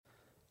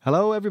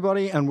Hello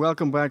everybody and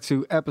welcome back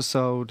to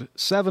episode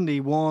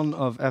 71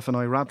 of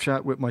F&I Rap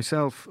Chat with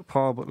myself,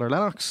 Paul Butler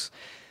Lennox.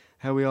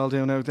 How are we all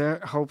doing out there?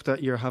 Hope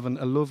that you're having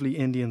a lovely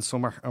Indian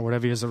summer or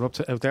whatever you are up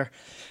to out there.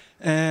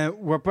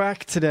 We're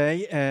back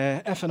today,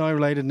 F&I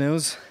related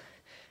news.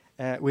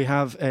 We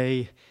have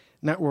a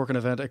networking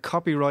event, a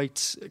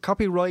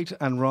copyright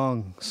and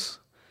wrongs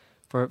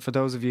for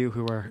those of you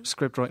who are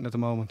script writing at the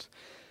moment.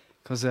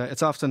 Because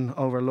it's often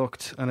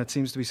overlooked and it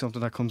seems to be something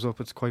that comes up.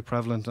 It's quite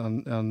prevalent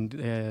on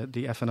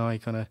the F&I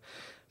kind of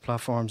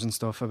platforms and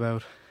stuff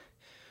about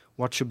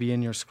what should be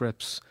in your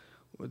scripts,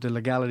 the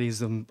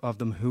legalities of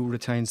them, who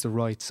retains the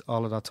rights,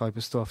 all of that type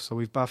of stuff. So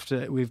we've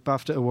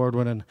BAFTA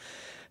award-winning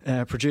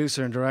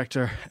producer and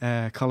director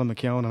Colin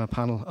McKeown and a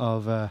panel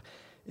of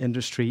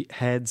industry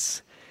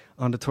heads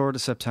on the 3rd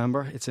of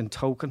September. It's in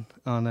Token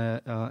on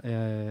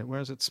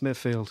where is it?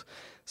 Smithfield.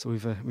 So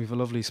we've a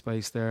lovely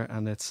space there,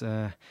 and it's.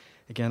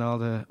 Again, all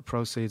the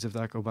proceeds of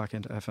that go back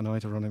into F&I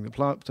to running the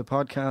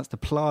plodcast,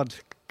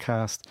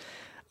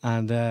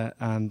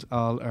 and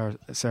all our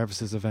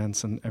services,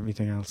 events, and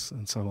everything else,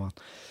 and so on.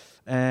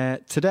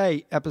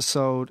 Today,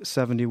 episode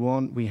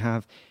 71, we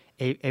have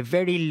a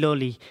very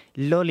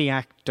lully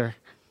actor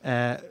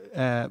by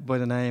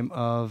the name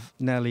of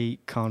Neilí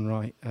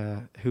Conroy,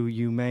 who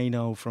you may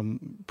know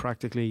from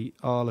practically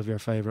all of your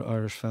favourite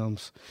Irish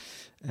films,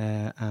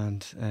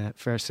 and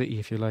Fair City,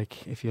 if you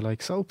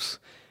like soaps.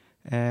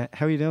 How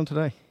are you doing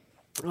today?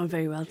 I'm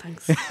very well,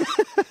 thanks. I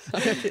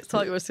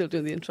thought you were still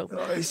doing the intro.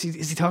 Oh, is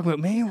he talking about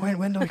me?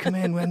 When do I come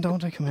in? When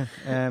don't I come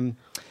in?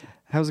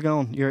 How's it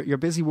going? You're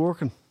busy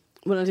working?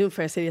 Well, I'm doing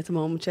Fair City at the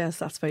moment, yes,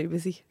 that's very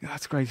busy. Yeah,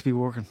 it's great to be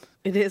working.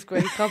 It is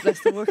great. God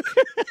bless the work.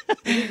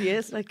 It really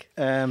is.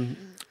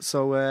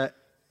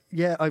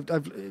 Yeah,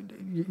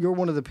 you're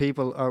one of the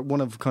people, or one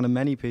of kind of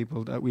many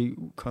people that we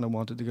kind of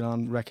wanted to get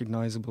on,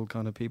 recognisable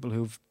kind of people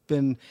who've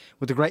been,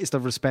 with the greatest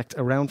of respect,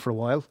 around for a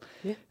while,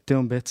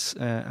 doing bits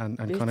and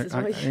kind of,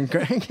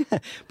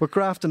 right. But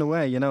grafting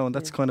away, you know, and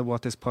that's kind of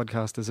what this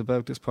podcast is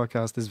about. This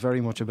podcast is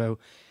very much about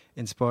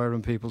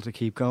inspiring people to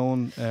keep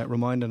going,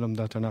 reminding them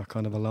that they're not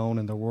kind of alone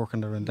in their work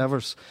and their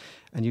endeavours.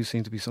 And you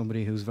seem to be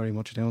somebody who's very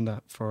much doing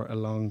that for a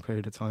long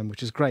period of time,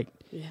 which is great.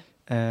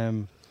 Yeah.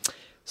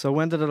 So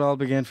when did it all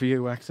begin for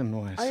you,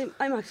 acting-wise?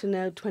 I'm acting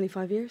now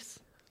 25 years,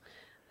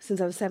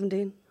 since I was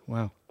 17.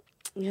 Wow.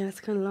 Yeah,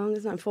 it's kind of long,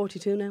 isn't it? I'm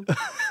 42 now.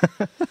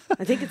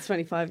 I think it's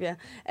 25, yeah.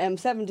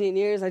 17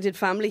 years, I did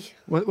family.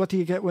 What do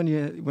you get when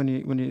you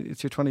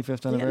it's your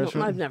 25th anniversary?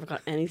 No, I've never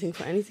got anything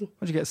for anything.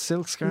 What did you get,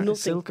 silk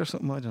or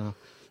something? I don't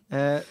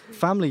know.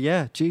 Family,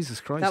 yeah,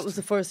 Jesus Christ. That was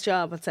the first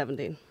job at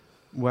 17.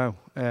 Wow.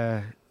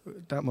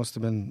 That must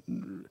have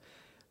been...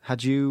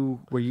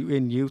 Were you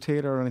in youth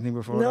theatre or anything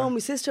before No, that? my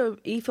sister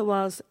Aoife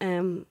was,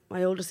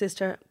 my older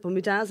sister, but my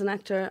dad's an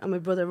actor and my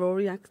brother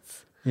Rory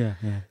acts. Yeah.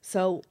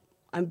 So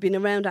I've been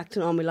around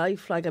acting all my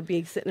life. Like I'd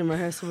be sitting in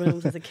rehearsal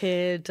rooms as a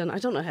kid, and I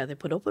don't know how they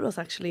put up with us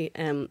actually.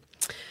 You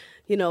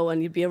know,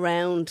 and you'd be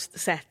around the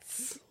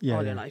sets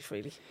all your life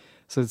really.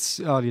 So it's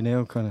all you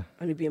know, kind of.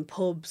 And you'd be in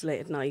pubs late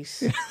at night.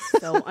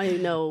 So I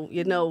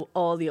know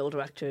all the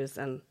older actors,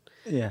 and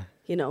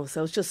you know,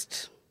 so it's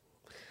just.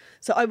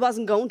 So I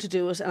wasn't going to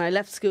do it, and I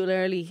left school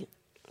early.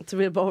 It's a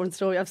real boring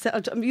story.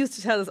 I'm used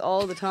to tell this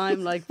all the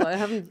time, like, but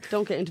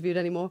don't get interviewed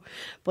anymore.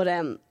 But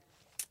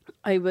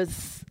I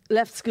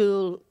left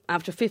school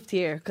after 5th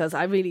year because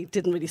I really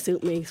didn't really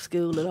suit me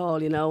school at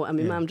all, you know. And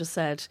my mum just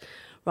said,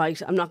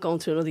 "Right, I'm not going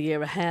through another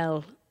year of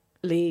hell.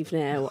 Leave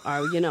now,"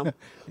 or you know.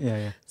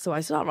 Yeah. So I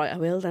said, "All right, I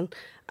will then."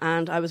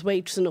 And I was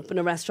waitressing up in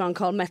a restaurant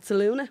called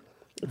Mezzaluna.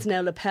 It's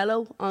now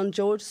Lapello on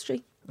George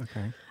Street.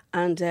 Okay.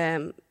 And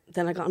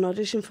then I got an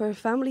audition for a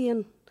family,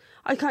 and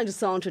I kind of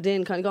sauntered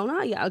in, kind of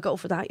going, yeah, I'll go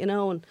for that, you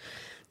know. And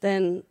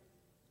then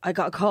I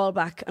got a call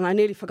back, and I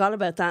nearly forgot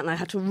about that, and I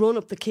had to run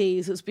up the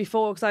quays. It was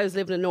before, because I was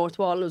living in North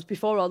Wall, and it was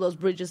before all those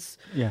bridges.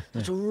 I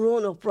had to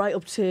run right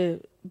up to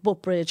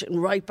Butt Bridge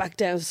and right back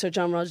down to Sir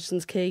John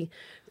Rogerson's Quay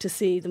to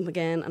see them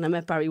again. And I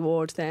met Barry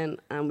Ward then,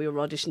 and we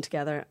were auditioning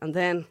together. And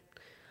then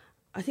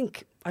I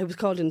think I was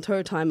called in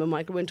 3rd time, and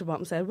Michael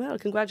Winterbottom said, "Well,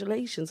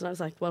 congratulations." And I was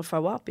like, "Well,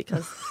 for what?"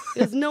 Because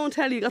there's no one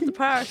tell you got the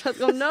part. I was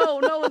going, no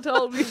one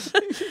told me.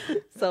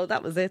 So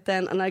that was it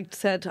then. And I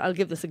said, I'll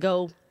give this a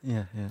go.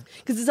 Yeah.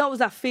 Because there's always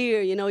that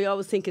fear, you know, you're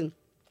always thinking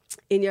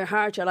in your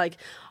heart, you're like,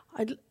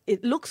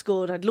 it looks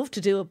good, I'd love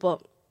to do it,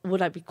 but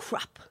would I be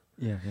crap?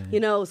 Yeah. You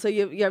know, so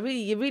you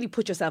really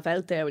put yourself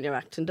out there when you're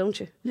acting, don't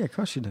you? Yeah, of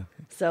course you do.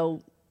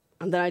 So...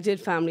 And then I did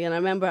family, and I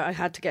remember I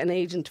had to get an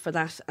agent for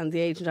that, and the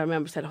agent, I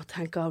remember, said, "Oh,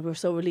 thank God, we were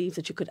so relieved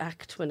that you could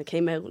act when it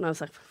came out." And I was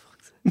like, for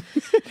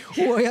fuck's sake.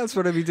 Why else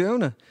would I be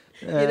doing it?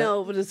 You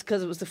know, but it's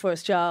because it was the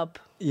first job.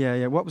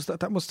 Yeah. What was that?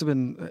 That must have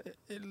been,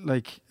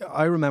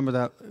 I remember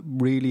that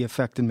really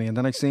affecting me. And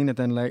then I seen it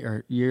then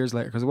later, years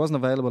later, because it wasn't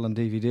available on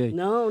DVD.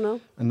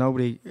 No. And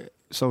nobody...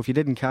 So if you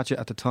didn't catch it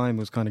at the time,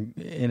 it was kind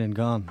of in and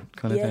gone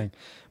kind of thing.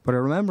 But I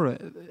remember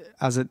it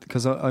as it,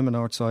 because I'm an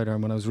outsider,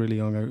 and when I was really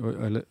young, I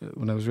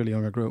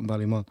grew up in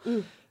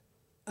Ballymun.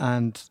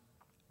 And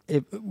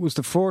it was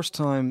the first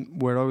time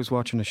where I was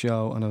watching a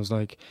show and I was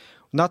like,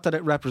 Not that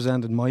it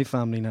represented my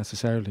family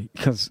necessarily,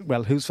 because,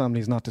 well, whose family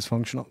is not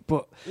dysfunctional?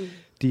 But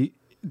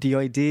the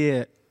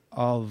idea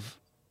of,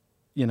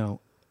 you know,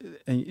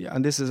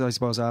 and this is, I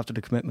suppose, after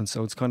the commitment,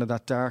 so it's kind of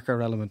that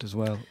darker element as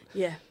well.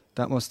 Yeah.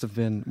 That must have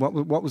been...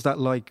 What was that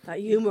like? That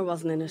humour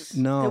wasn't in it.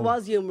 No. There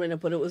was humour in it,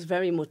 but it was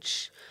very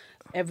much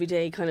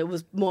everyday kind of...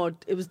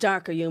 It was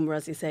darker humour,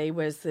 as you say,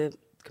 whereas the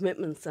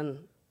commitments and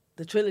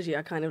the trilogy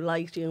are kind of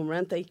light humour,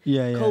 aren't they?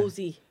 Yeah.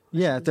 Cosy.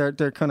 Yeah,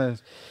 they're kind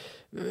of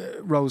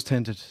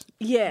rose-tinted.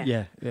 Yeah.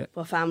 Yeah.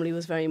 But family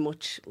was very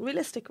much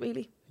realistic,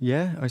 really.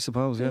 Yeah, I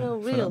suppose, yeah. You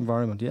know, for real. that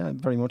environment, yeah,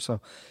 very much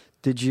so.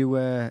 Did you,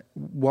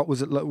 what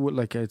was it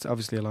like? It's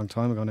obviously a long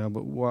time ago now,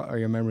 but what are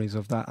your memories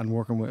of that and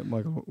working with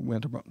Michael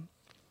Winterbottom?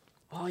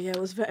 Oh, yeah,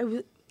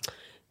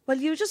 well,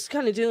 you were just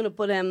kind of doing it,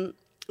 but it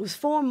was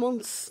 3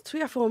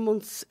 or 4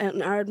 months out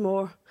in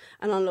Ardmore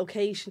and on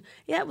location.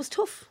 Yeah, it was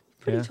tough,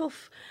 pretty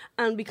tough.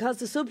 And because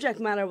the subject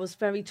matter was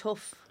very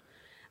tough,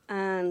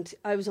 and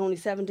I was only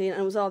 17,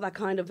 and it was all that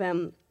kind of,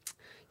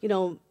 you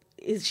know,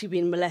 is she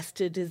being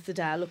molested? Is the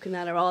dad looking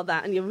at her? All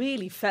that. And you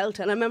really felt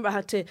it. And I remember I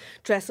had to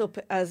dress up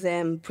as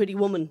Pretty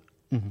Woman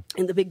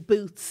in the big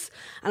boots.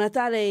 And at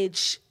that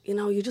age, you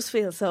know, you just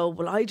feel so,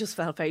 well, I just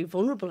felt very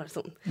vulnerable or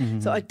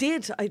something. So I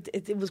did.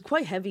 It was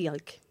quite heavy,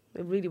 like,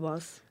 it really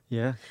was.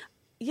 Yeah.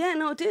 Yeah,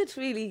 no, it did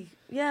really.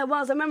 Yeah, it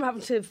was. I remember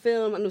having to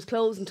film, and it was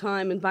closing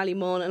time in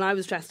Ballymun, and I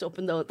was dressed up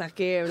in that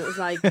gear, and it was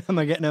like, am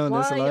I getting on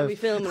this alive? Why are we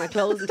filming at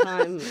closing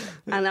time?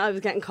 And I was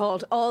getting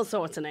called all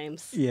sorts of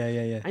names. Yeah.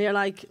 And you're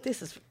like,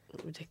 this is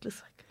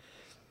ridiculous.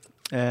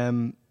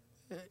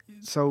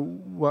 So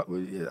what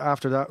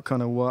after that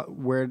kind of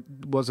where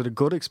was it a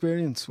good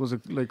experience? Was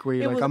it like where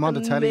you like I'm on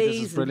the telly,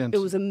 this is brilliant? It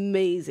was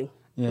amazing.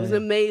 Yeah, it was an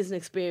amazing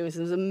experience.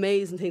 It was an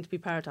amazing thing to be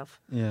part of.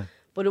 Yeah.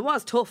 But it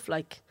was tough,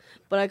 like.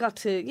 But I got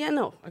to.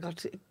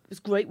 It was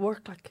great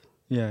work, like.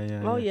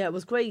 Yeah. Oh yeah, it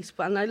was great,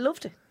 and I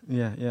loved it.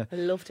 Yeah. I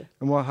loved it.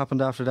 And what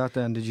happened after that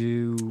then? Did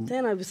you...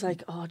 Then I was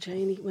like, oh,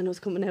 Janie, when I was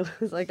coming out, I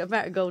was like, I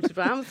better go to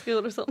drama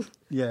school or something.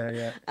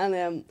 Yeah.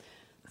 And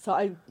so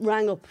I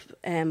rang up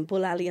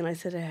Bull Alley and I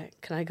said,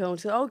 can I go? And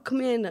she said, oh,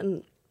 come in.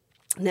 And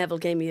Neville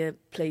gave me a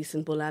place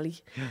in Bull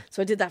Alley. Yeah.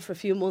 So I did that for a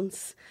few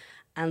months.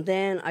 And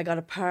then I got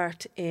a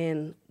part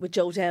with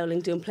Joe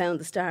Dowling doing Ploughing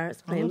the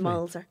Stars, playing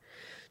Mulser,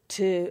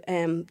 to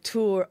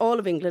tour all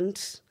of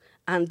England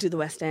and do the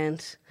West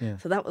End. Yeah.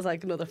 So that was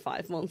like another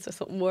 5 months or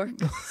something work.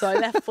 So I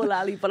left Bull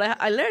Alley, but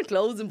I learnt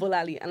loads in Bull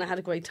Alley and I had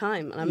a great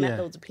time and I met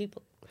loads of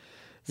people.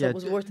 So it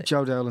was worth it.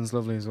 Joe Dowling's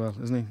lovely as well,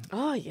 isn't he?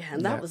 Oh yeah,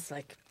 and that was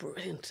like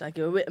brilliant. Like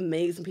you were with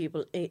amazing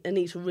people.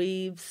 Anita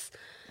Reeves,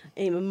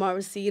 Eamon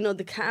Morrissey, you know,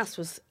 the cast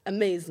was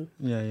amazing.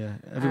 Yeah.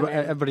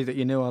 Everybody that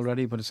you knew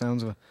already, but it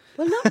sounds of it.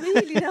 Well, not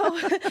really, no.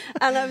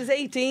 And I was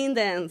 18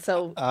 then,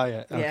 so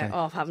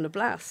off having a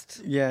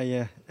blast.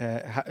 Yeah.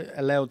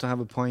 Allowed to have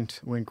a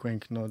point, wink,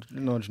 wink, nudge,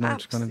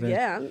 kind of thing.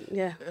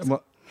 Yeah.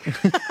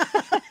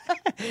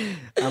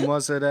 And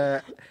was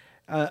it...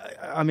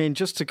 I mean,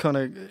 just to kind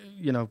of,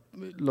 you know,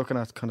 looking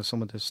at kind of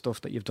some of the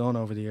stuff that you've done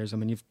over the years, I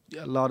mean, you've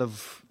a lot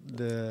of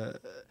the,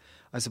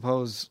 I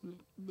suppose,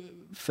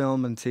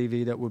 film and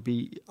TV that would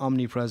be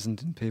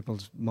omnipresent in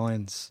people's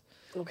minds.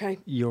 Okay.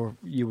 You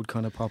would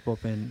kind of pop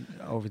up in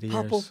over the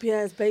years. Pop up,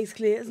 yeah, it's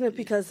basically, isn't it?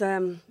 Because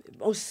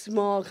most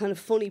small kind of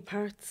funny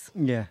parts.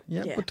 Yeah,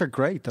 but they're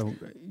great though.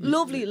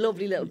 Lovely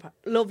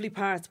lovely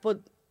parts. But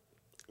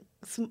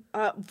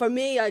for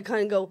me, I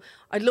kind of go,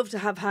 I'd love to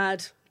have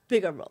had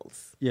bigger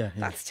roles. Yeah.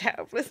 That's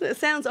terrible, isn't it? It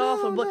sounds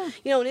awful, but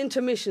you know, in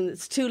intermission,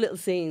 it's 2 little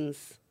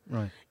scenes.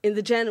 Right. In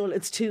the general,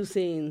 it's 2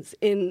 scenes.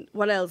 In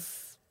what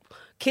else?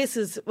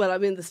 Kisses. Well, I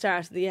mean, the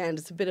start and the end.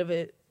 It's a bit of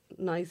a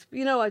nice.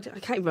 You know, I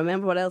can't even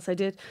remember what else I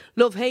did.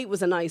 Love Hate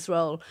was a nice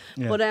role,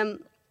 but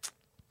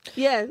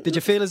yeah. Did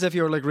you feel as if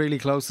you were like really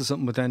close to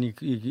something, but then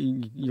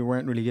you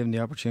weren't really given the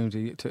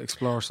opportunity to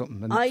explore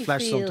something and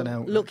flesh something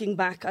out? Looking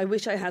back, I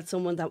wish I had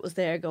someone that was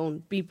there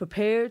going, be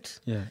prepared.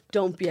 Yeah.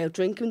 Don't be out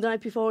drinking the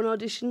night before an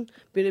audition,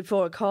 be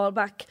before a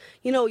callback.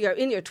 You know, you're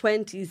in your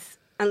 20s,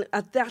 and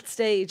at that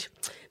stage,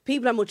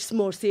 people are much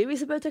more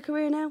serious about their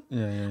career now.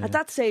 Yeah. At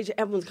that stage,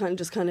 everyone's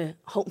kind of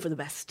hoping for the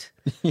best.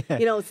 Yeah.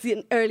 You know, it's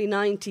the early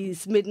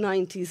 90s, mid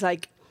 90s,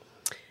 like.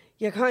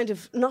 You're kind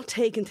of not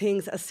taking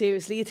things as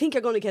seriously. You think you're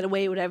going to get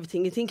away with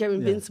everything. You think you're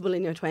invincible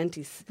in your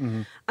 20s.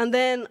 Mm-hmm. And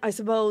then, I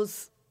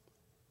suppose,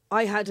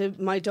 I had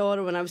my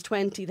daughter when I was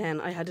 20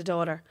 then. I had a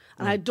daughter.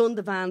 And I had done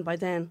the van by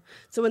then.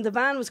 So when the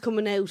van was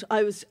coming out,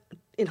 I was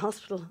in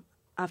hospital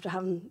after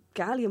having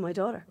Galia, my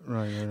daughter.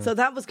 Right. So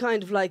that was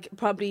kind of like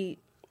probably,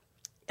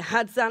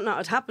 had that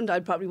not happened,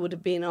 I probably would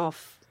have been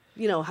off.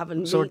 You know,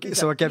 having so it gave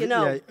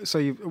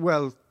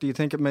do you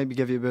think it maybe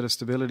gave you a bit of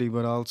stability,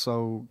 but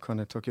also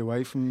kind of took you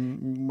away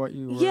from what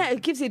you were? Yeah,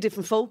 it gives you a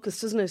different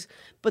focus, doesn't it?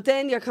 But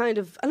then you're kind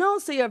of, and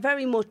also you're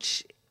very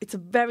much. It's a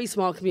very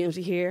small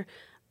community here,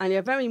 and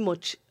you're very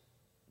much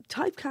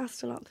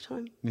typecast a lot of the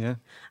time. Yeah,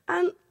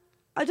 and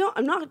I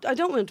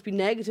don't want to be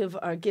negative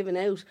or giving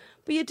out,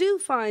 but you do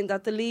find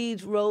that the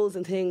lead roles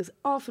and things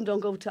often don't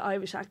go to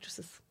Irish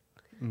actresses;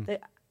 they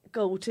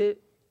go to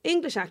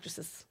English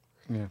actresses.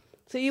 Yeah.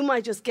 So you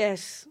might just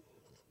get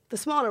The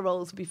smaller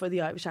roles would be for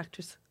the Irish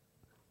actors.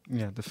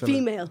 Yeah, the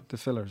Female. The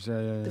fillers,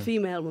 yeah. The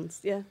female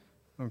ones, yeah.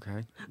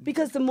 Okay.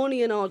 Because the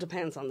money and all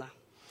depends on that.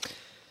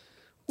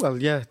 Well,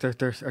 yeah,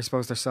 they're I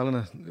suppose they're selling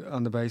it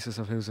on the basis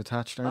of who's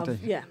attached, aren't they?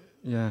 Yeah.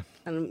 Yeah.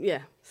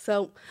 And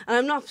so, and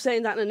I'm not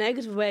saying that in a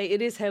negative way.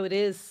 It is how it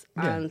is.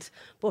 Yeah.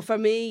 But for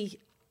me,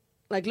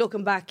 like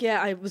looking back,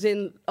 I was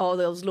in all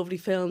those lovely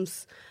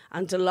films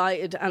and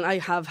delighted, and I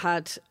have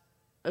had,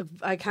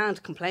 I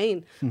can't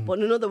complain. Mm-hmm. But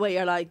in another way,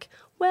 you're like,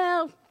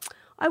 well,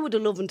 I would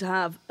have loved to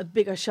have a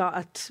bigger shot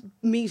at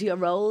meteor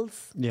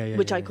roles,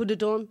 which I could have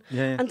done.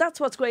 Yeah. And that's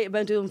what's great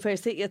about doing Fair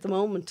City at the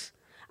moment.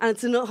 And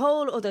it's a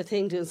whole other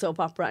thing doing soap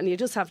opera, and you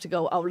just have to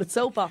go, oh, well, it's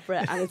soap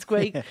opera, and it's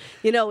great.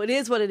 You know, it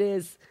is what it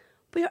is.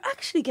 But you're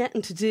actually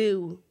getting to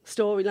do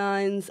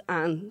storylines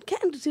and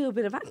getting to do a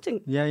bit of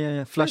acting.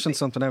 Yeah. Fleshing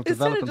something out,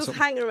 developing something. Instead of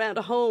just hanging around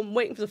at home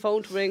waiting for the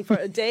phone to ring for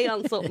a day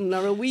on something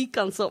or a week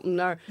on something.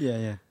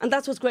 Yeah. And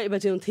that's what's great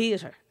about doing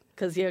theatre,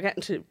 because you're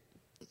getting to,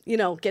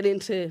 get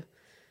into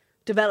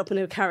developing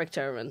a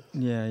character. And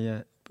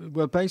Yeah.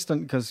 Well, based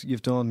on, because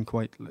you've done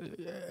quite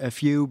a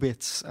few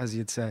bits, as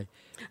you'd say.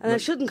 And I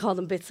shouldn't call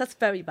them bits. That's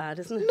very bad,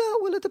 isn't it? No,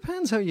 well, it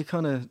depends how you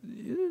kind of...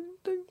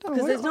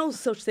 Because there's no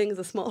such thing as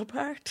a small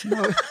part.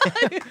 No.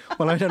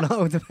 Well, I don't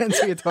know. It depends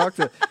who you talk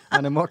to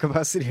and in what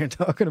capacity you're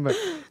talking about.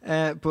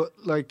 But,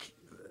 like,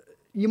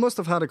 you must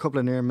have had a couple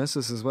of near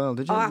misses as well,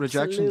 did you?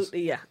 Rejections?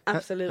 Absolutely, yeah.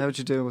 Absolutely. How'd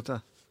you deal with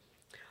that?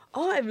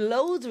 Oh, I have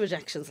loads of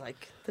rejections,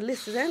 like. The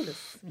list is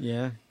endless.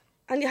 Yeah.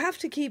 And you have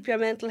to keep your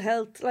mental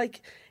health,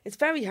 like, it's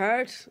very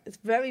hard. It's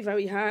very,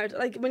 very hard.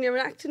 Like, when you're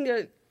acting,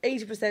 you're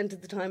 80%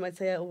 of the time, I'd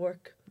say, out of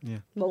work. Yeah.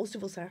 Most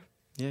of us are.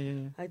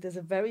 Yeah. Like, there's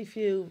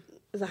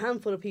a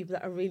handful of people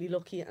that are really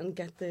lucky and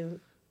get the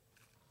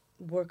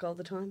work all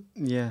the time.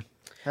 Yeah.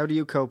 How do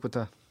you cope with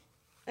that?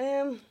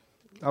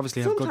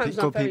 Obviously, have sometimes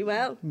not very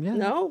well. Yeah.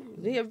 No,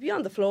 you'd be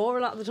on the floor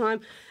a lot of the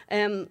time.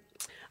 And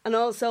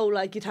also,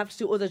 like, you'd have to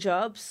do other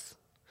jobs.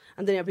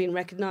 And then you're being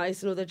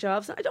recognised in other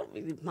jobs. And I don't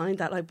really mind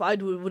that. Like, but I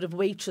would have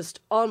waitressed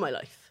all my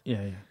life.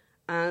 Yeah.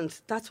 And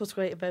that's what's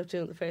great about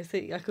doing the Fair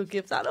City. I could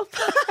give that up.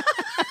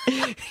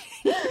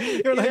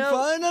 You're like,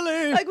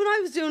 finally. Like when I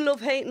was doing Love,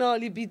 Hate and all,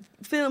 you'd be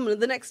filming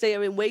and the next day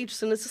you're in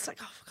waitress and it's just like,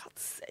 oh, for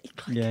God's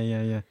sake. Like,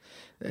 Yeah.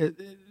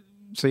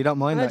 So you don't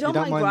mind that? I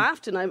don't mind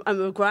grafting. I'm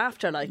a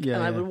grafter, like, Yeah,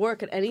 and I will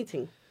work at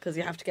anything because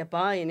you have to get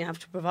by and you have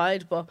to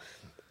provide. But,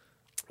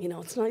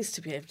 it's nice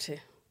to be able to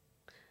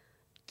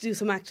do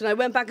some acting. I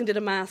went back and did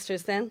a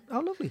master's then. Oh,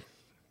 lovely.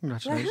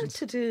 But Congratulations. I had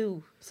to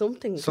do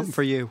something. Something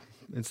for you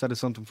instead of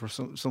something for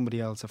somebody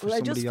else. Or for I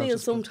somebody just feel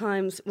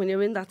sometimes when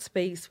you're in that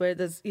space where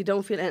you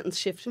don't feel anything's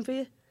shifting for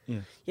you,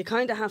 you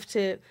kind of have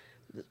to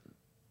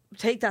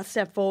take that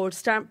step forward,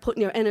 start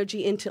putting your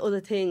energy into other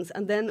things,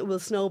 and then it will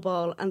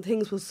snowball and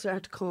things will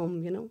start to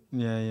come,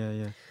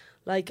 Yeah.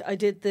 Like I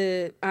did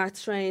the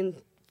Arts Train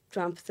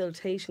drama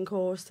facilitation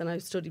course, then I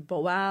studied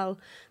Boal,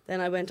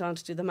 then I went on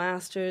to do the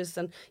masters,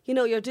 and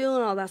you're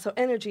doing all that, so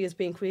energy is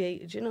being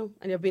created, and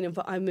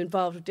I'm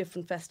involved with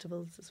different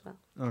festivals as well.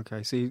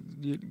 Okay, so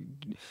you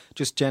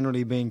just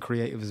generally being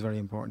creative is very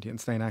important, and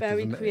staying active.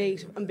 Very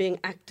creative and being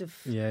active.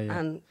 Yeah.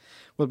 And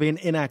well, being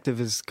inactive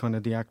is kind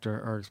of the actor,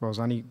 or I suppose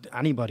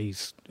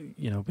anybody's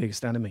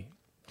biggest enemy.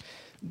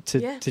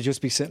 To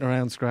just be sitting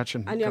around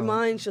scratching, and your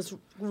mind's just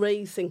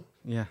racing.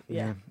 Yeah.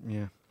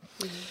 Mm-hmm.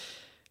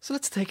 So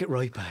let's take it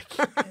right back.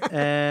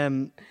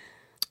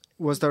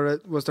 Was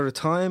there a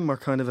time or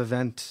kind of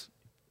event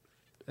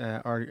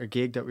or a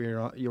gig that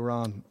you were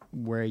on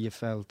where you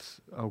felt,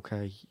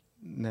 okay,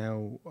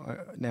 now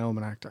I'm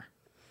an actor,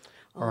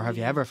 or have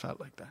you ever felt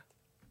like that?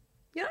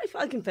 Yeah,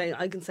 I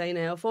can say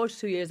now,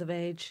 42 years of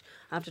age,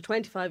 after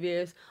 25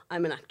 years,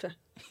 I'm an actor.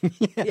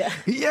 Yeah.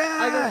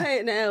 I can say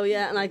it now,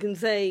 and I can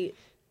say,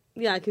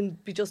 I can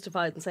be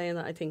justified in saying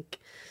that, I think.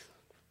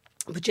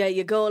 But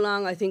you go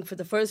along, I think, for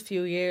the first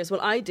few years. Well,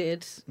 I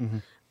did,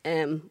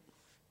 because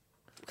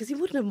you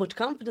wouldn't have much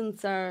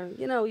confidence, or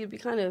you'd be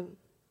kind of,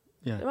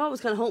 you're always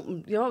kind of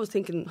hoping. You're always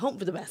hoping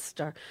for the best,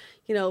 or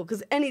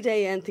because any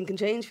day anything can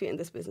change for you in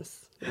this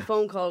business. The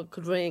phone call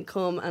could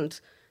come,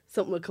 and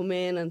something will come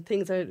in, and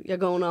you're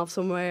going off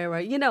somewhere, or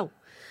I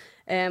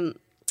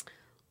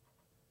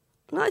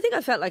think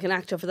I felt like an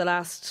actor for the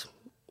last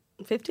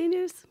 15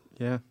 years.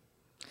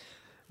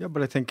 Yeah,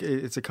 but I think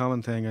it's a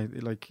common thing.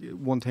 Like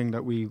one thing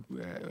that we,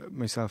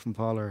 myself and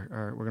Paul,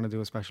 we're going to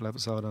do a special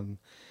episode on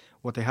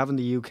what they have in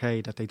the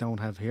UK that they don't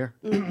have here.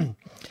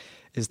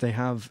 Is they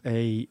have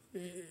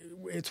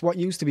it's what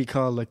used to be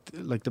called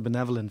like the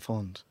benevolent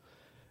fund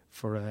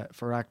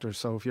for actors.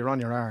 So if you're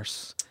on your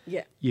arse,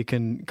 you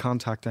can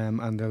contact them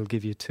and they'll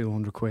give you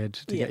 200 quid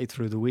to get you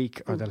through the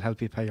week, or they'll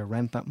help you pay your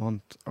rent that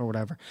month or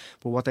whatever.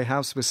 But what they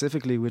have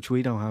specifically, which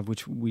we don't have,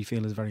 which we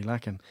feel is very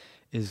lacking,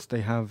 is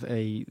they have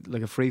a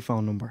free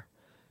phone number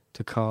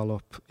to call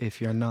up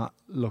if you're not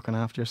looking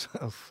after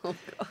yourself. Oh,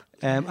 God.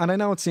 And I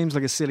know it seems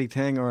like a silly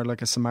thing, or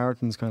like a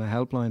Samaritan's kind of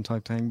helpline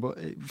type thing, but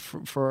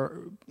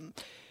for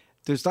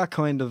there's that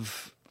kind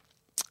of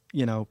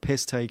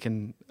piss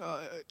taking,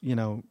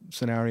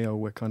 scenario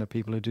with kind of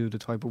people who do the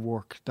type of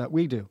work that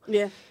we do.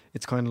 Yeah.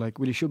 It's kind of like,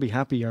 well, you should be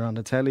happy you're on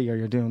the telly or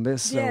you're doing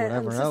this or whatever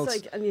and it's else.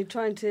 just and you're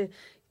trying to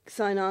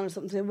sign on or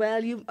something. Say,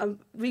 well, you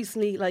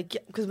recently,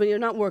 because when you're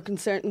not working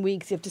certain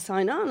weeks, you have to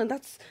sign on, and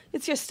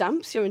it's your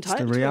stamps. You're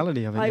entitled. It's the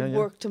reality of it. I've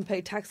worked and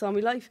paid tax all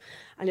my life,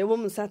 and your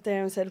woman sat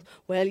there and said,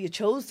 "Well, you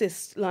chose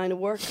this line of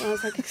work," and I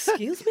was like,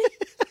 "Excuse me."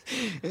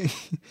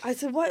 I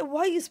said, why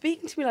are you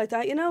speaking to me like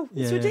that?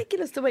 It's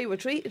ridiculous the way we're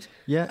treated.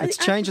 Yeah, it's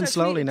changing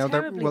slowly now.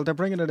 Terribly. They're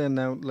bringing it in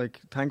now. Like,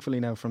 thankfully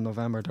now from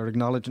November, they're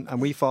acknowledging,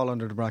 and we fall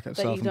under the bracket of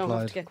that self-employed. you don't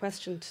have to get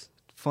questioned.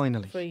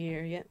 Finally, for a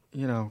year,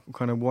 yeah.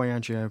 Kind of, why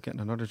aren't you out getting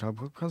another job?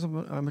 Because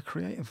I'm a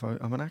creative.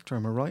 I'm an actor.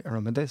 I'm a writer.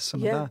 I'm a this.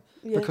 I'm a that.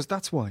 Yeah. Because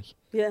that's why.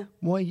 Yeah.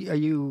 Why are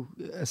you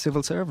a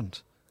civil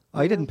servant?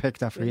 I didn't pick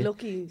that for you.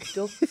 Lucky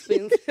ducks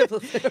being civil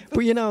servant.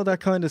 But that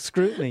kind of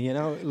scrutiny,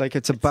 like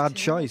it's a bad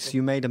choice.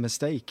 You made a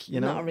mistake,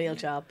 Not a real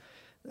job.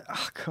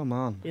 Oh, come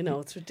on.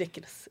 It's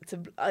ridiculous.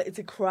 It's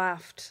a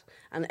craft,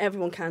 and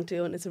everyone can't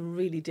do it. And it's a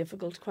really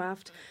difficult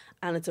craft,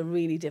 and it's a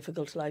really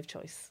difficult life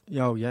choice.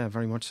 Oh, yeah,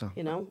 very much so.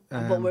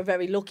 But we're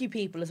very lucky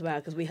people as well,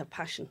 because we have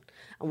passion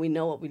and we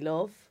know what we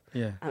love.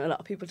 Yeah. And a lot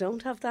of people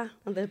don't have that,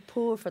 and they're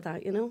poor for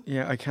that,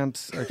 Yeah, I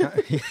can't. We're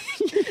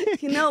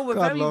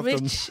God very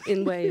rich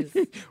in ways.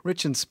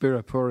 Rich in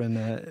spirit, poor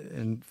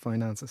in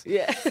finances.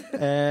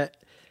 Yeah.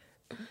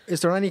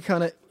 Is there any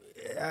kind of...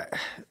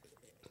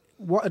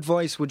 what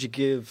advice would you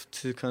give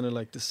to kind of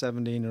like the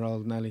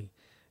 17-year-old Neilí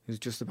who's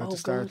just about to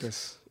start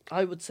this?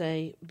 I would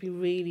say be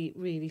really,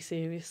 really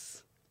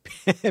serious.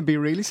 Be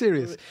really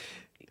serious?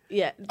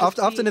 Yeah.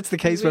 Often it's the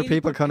case really where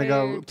people kind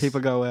of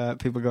prepared.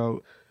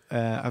 go, I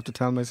have to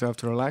tell myself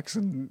to relax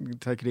and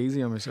take it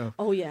easy on myself.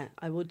 Oh, yeah,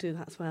 I would do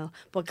that as well.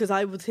 But because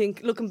I would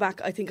think, looking back,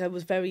 I think I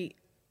would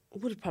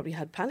have probably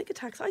had panic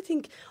attacks. I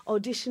think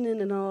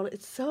auditioning and all,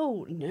 it's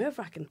so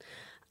nerve-wracking.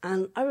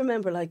 And I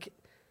remember,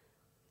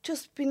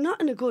 just be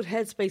not in a good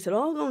headspace at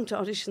all going to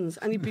auditions,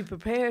 and you'd be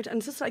prepared, and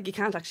it's just like you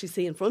can't actually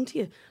see in front of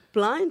you,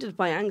 blinded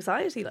by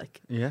anxiety,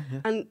 Yeah.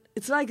 And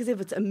it's like as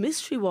if it's a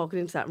mystery walking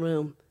into that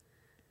room.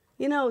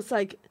 It's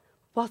like,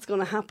 what's going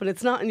to happen?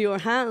 It's not in your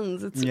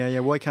hands. It's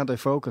Why can't I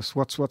focus?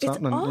 What's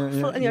happening?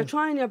 Awful, and you're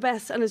trying your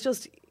best, and it's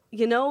just,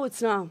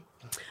 it's not.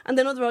 And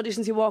then other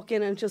auditions, you walk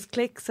in and it just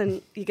clicks,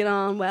 and you get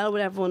on well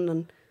with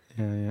everyone.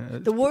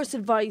 And the worst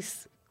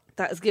advice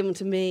that is given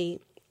to me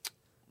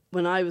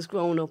when I was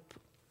growing up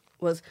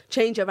was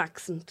change your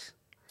accent.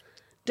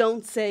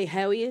 Don't say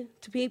how are you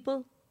to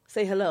people,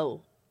 say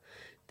hello.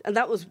 And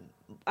that was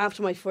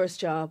after my first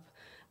job.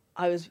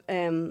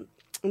 And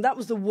that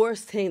was the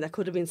worst thing that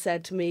could have been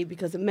said to me,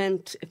 because it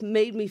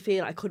made me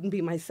feel I couldn't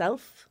be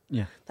myself.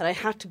 Yeah. That I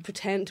had to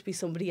pretend to be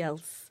somebody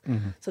else.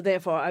 Mm-hmm. So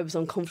therefore I was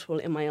uncomfortable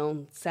in my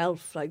own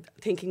self,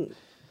 thinking,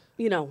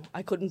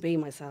 I couldn't be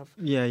myself.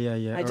 Yeah.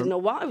 I didn't know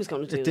what I was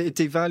going to do. It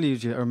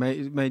devalued you or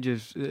made you...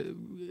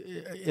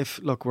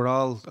 we're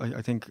all,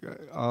 I think,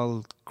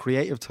 all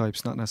creative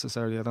types, not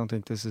necessarily. I don't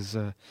think this is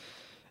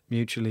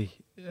mutually...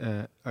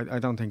 I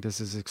don't think this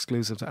is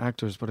exclusive to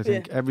actors, but I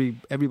think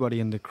everybody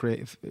in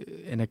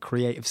a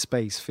creative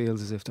space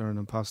feels as if they're an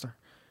imposter,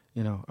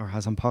 or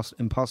has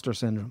imposter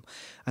syndrome.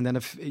 And then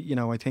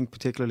I think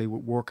particularly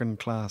with working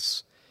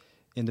class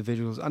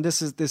individuals, and this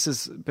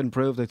has been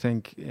proved, I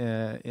think,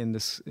 in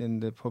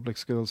the public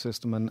school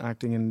system and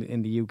acting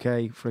in the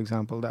UK, for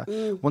example, that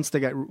once they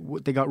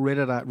got rid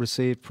of that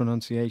received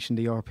pronunciation,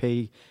 the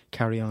RP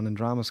carry on in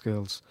drama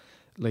schools.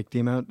 Like the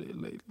amount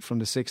from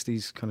the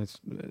 60s, kind of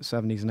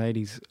 70s and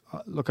 80s,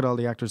 look at all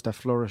the actors that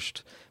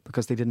flourished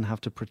because they didn't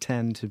have to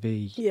pretend to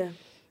be,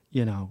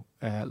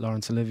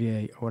 Laurence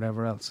Olivier or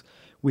whatever else.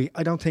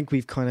 I don't think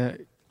we've kind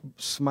of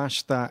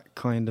smashed that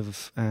kind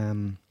of...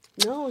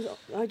 No,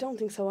 I don't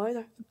think so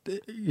either.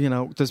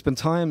 There's been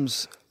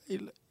times,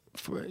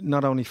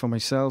 not only for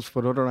myself,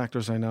 but other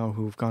actors I know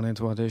who've gone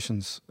into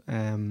auditions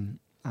and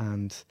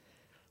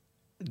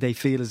they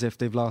feel as if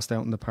they've lost out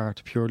on the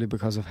part purely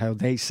because of how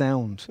they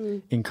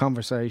sound in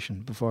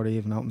conversation before they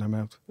even open their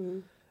mouth.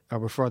 Or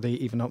before they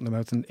even open their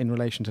mouth in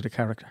relation to the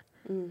character.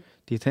 Do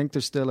you think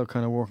there's still a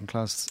kind of working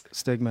class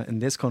stigma in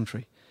this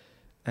country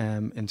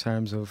in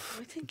terms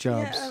of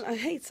jobs? Yeah, I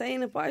hate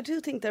saying it, but I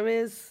do think there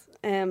is.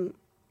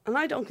 And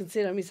I don't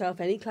consider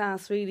myself any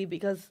class, really,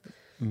 because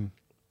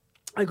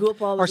I grew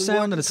up always in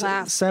working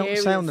class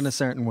areas. Sound in a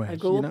certain way. I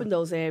grew up in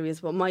those areas,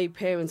 but my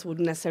parents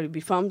wouldn't necessarily be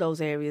from those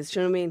areas. Do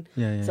you know what I mean?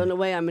 Yeah. So in a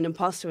way, I'm an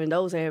imposter in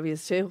those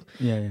areas too.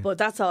 Yeah. But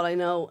that's all I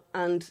know.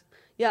 And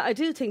yeah, I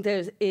do think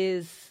there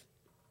is.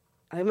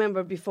 I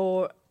remember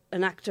before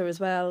an actor as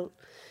well.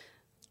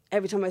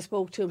 Every time I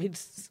spoke to him, he'd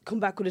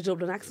come back with a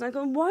Dublin accent. I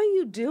go, "Why are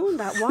you doing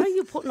that? Why are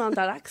you putting on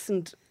that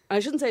accent?" I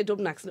shouldn't say a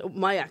Dublin accent,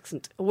 my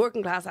accent, a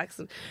working class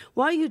accent.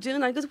 Why are you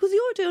doing that? He goes, because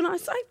you're doing it. I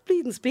said, I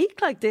bleeding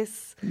speak like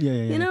this.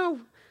 Yeah.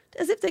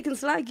 As if they can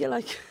slag you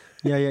like...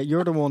 Yeah,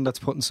 you're the one that's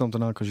putting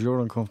something on because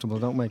you're uncomfortable.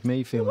 Don't make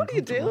me feel what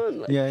uncomfortable. What are you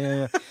doing?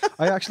 Yeah.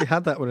 I actually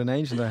had that with an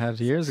agent I had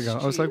years ago.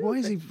 I was like, why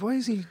is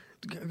he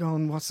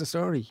going, what's the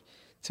story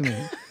to me?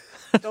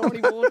 Don't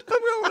really want.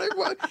 I'm like,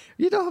 what?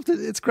 You don't have to,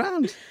 it's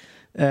grand.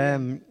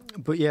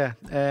 But yeah,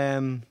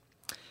 have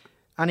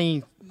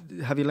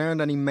you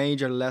learned any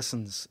major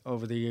lessons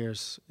over the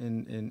years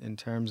in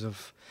terms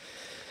of,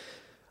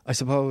 I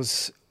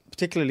suppose,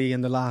 particularly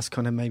in the last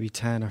kind of maybe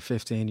 10 or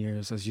 15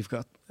 years, as you've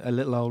got a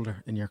little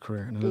older in your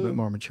career and a little bit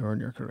more mature in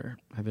your career?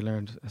 Have you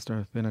learned, has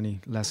there been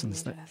any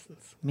lessons?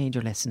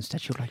 Major lessons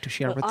that you'd like to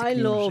share with the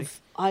community?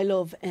 I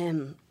love,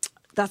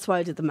 that's why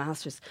I did the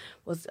Masters,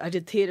 was I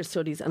did theatre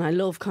studies, and I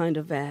love kind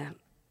of,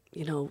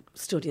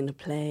 studying the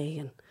play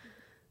and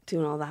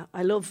doing all that.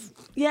 I love,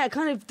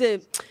 kind of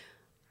the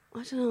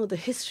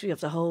history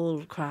of the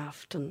whole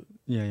craft. And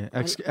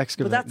excavate.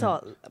 But that's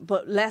all.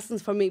 But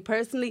lessons for me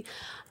personally.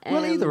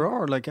 Well, either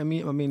or. Like, I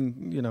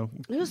mean,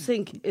 I just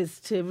think is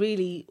to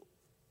really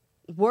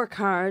work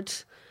hard,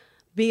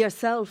 be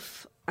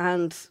yourself,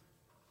 and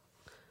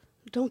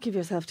don't give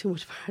yourself too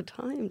much of a hard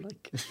time.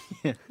 Like,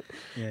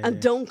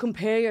 don't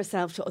compare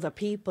yourself to other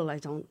people.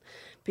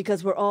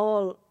 Because we're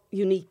all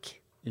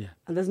unique. Yeah.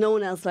 And there's no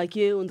one else like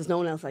you, and there's no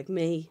one else like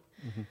me.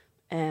 Mm-hmm.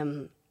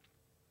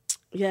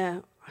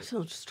 I don't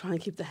know, just try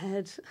and keep the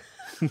head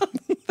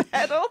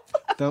up.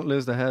 Don't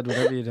lose the head,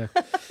 whatever you do.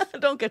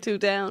 Don't get too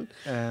down.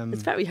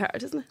 It's very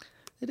hard, isn't it?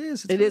 It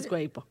is. It is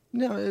great, but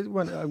no,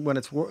 when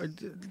it's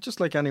just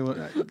like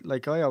anyone,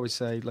 like I always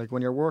say, like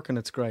when you're working,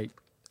 it's great.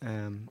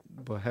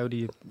 But how do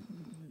you,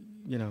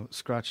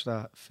 scratch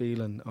that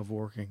feeling of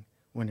working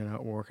when you're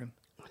not working?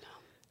 I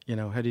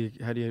know. How do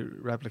you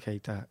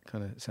replicate that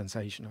kind of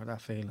sensation or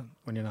that feeling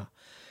when you're not?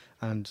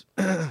 And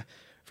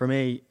for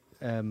me,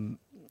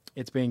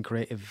 it's being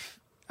creative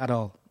at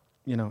all,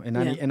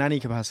 in any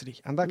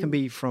capacity, and that can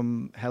be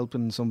from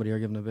helping somebody or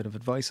giving a bit of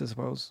advice, I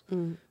suppose,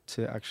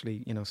 to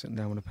actually, sitting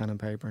down with a pen and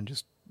paper and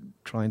just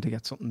trying to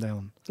get something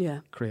down,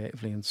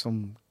 creatively in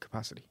some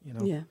capacity,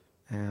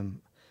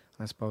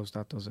 I suppose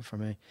that does it for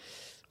me.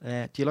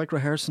 Do you like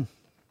rehearsing?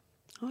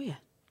 Oh yeah,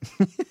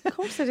 of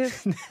course I do.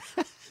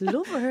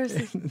 Love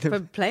rehearsing for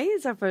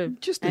plays or for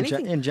just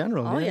anything in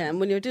general. Oh yeah, and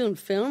when you're doing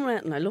film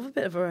renting, I love a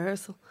bit of a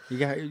rehearsal.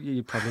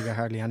 You probably get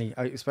hardly any,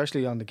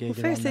 especially on the gig.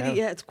 Fair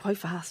City, it's quite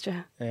fast,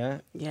 yeah.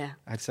 Yeah.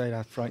 I'd say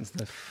that frightens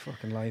the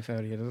fucking life out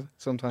of you, does it?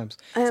 Sometimes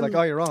it's like,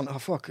 you're on. Oh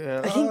fuck.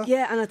 I think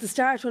and at the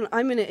start, when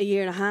I'm in it a year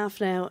and a half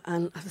now,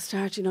 and at the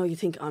start, you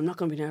think I'm not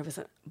going to be nervous,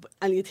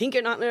 and you think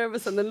you're not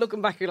nervous, and then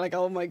looking back, you're like,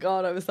 oh my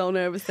god, I was so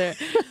nervous there.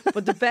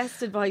 But the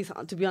best advice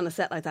to be on a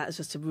set like that is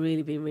just to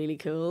really be really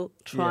cool.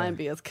 Try and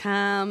be as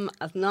calm,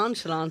 as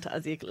nonchalant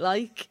as you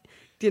like,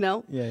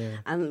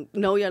 and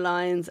know your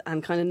lines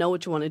and kind of know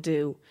what you want to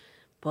do.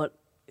 But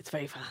it's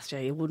very fast,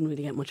 you wouldn't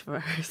really get much of a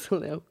rehearsal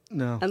now.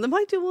 No. And they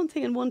might do one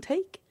thing in one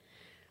take.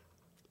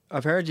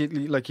 I've heard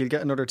you'll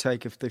get another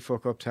take if they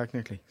fuck up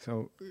technically.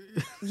 So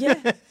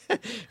yeah,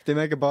 if they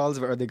make a balls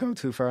of it or they go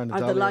too far in the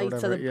dolly the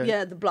lights or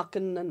whatever, the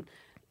blocking, and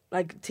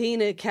like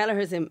Tina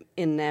Kelleher's in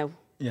now.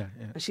 Yeah.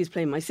 And she's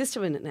playing my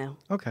sister in it now.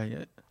 Okay,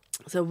 yeah.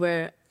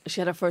 So she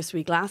had her first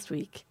week last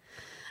week,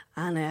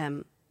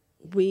 and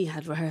we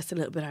had rehearsed a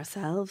little bit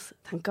ourselves,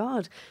 thank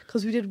God,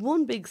 because we did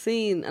one big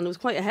scene, and it was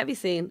quite a heavy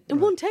scene,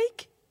 in one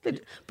take.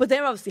 But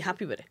they're obviously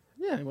happy with it.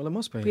 Yeah, well, it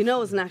must be.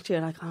 But as an actor,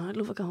 you're like, I'd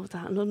love a go with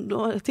that.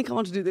 No, I think I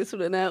want to do this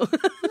with it now.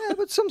 Yeah,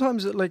 but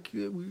sometimes,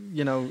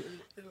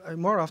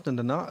 more often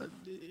than not,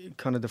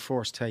 kind of the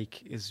first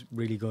take is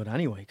really good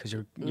anyway, because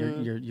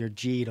you're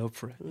G'd up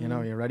for it.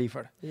 You're ready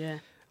for it. Yeah.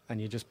 And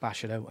you just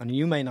bash it out, and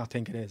you may not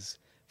think it is.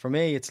 For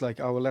me, it's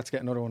like, oh well, let's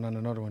get another one and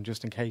another one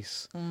just in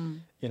case,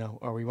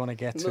 or we want to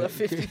get another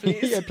 50,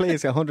 please. Yeah,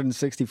 please,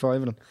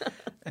 165 of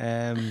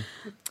them.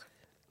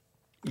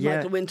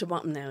 Michael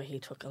Winterbottom now, he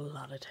took a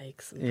lot of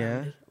takes.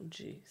 Oh,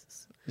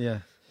 Jesus. Yeah.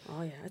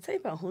 Oh yeah, I'd say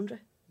about 100.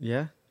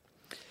 Yeah.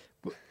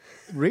 But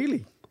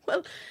really?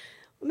 Well,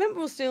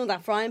 remember us doing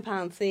that frying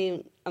pan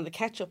scene and the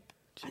ketchup?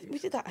 We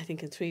did that, I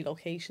think, in 2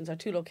 locations,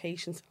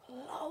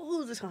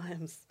 loads of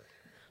times.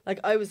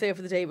 Like, I was there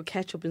for the day with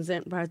ketchup in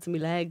certain parts of my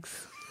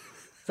legs.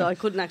 So I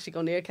couldn't actually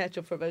go near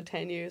ketchup for about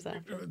 10 years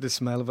after. The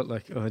smell of it,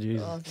 like, oh,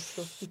 Jesus. Oh,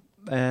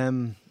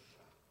 disgusting.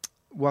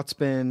 What's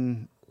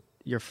been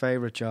your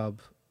favourite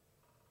job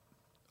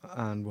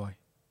and why?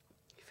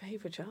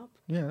 Favourite job?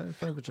 Yeah,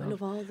 favourite job. I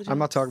love all the jobs. I'm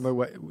not talking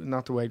about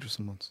not the waitress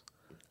ones.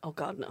 Oh,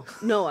 God, no.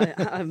 No,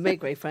 I've made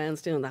great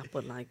friends doing that,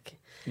 but like...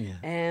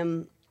 Yeah.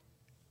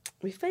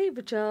 My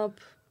favourite job...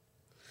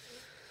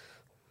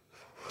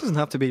 Doesn't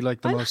have to be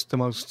like the most,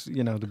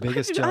 the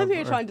biggest job. I'm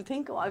here trying to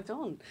think of what I've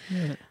done.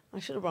 Yeah. I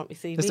should have brought my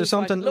CV. Is there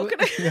something? Look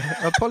at it. Yeah,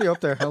 I'll pull you up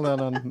there. Hold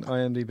on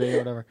IMDb or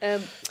whatever.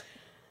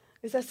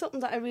 Is there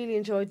something that I really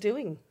enjoyed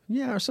doing?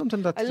 Yeah, or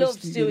something that I just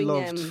loved doing. You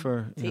loved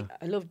for.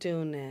 I loved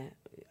doing.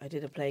 I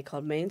did a play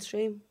called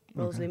Mainstream.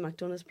 Rosalie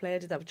McDonough's play. I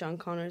did that with John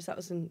Connors. That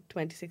was in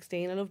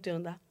 2016. I loved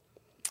doing that.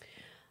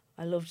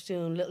 I loved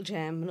doing Little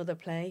Gem, another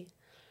play,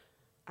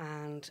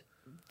 and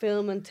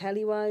film and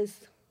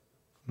telly-wise.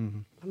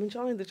 I'm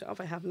enjoying the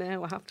job I have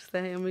now, I have to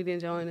say. I'm really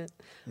enjoying it.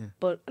 Yeah.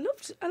 But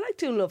I like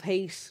doing Love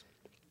Hate.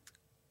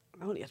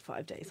 I only had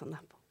 5 days on that.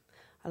 But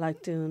I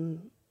like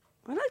doing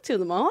I like doing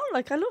them all.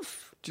 Like, I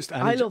love... Just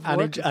I love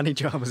working. any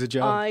job is a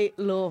job. I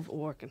love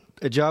working.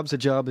 A job's a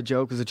job, a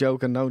joke is a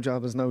joke, and no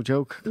job is no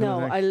joke. No,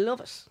 I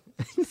love it.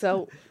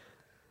 So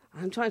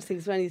I'm trying to think,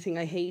 is there anything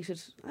I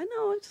hated? I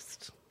know,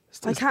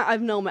 I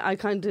can't, I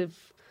kind of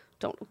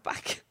don't look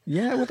back.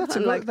 Yeah, well, that's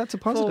that's a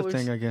positive forward.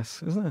 thing, I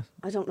guess, isn't it?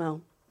 I don't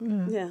know.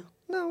 Yeah.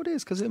 No, it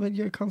is, because I mean,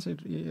 you're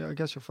constantly, I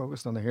guess you're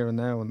focused on the here and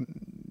now and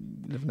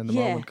living in the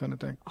moment kind of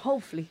thing.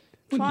 Hopefully.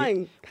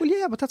 Trying. Well,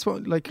 yeah, but that's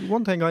what, like,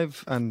 one thing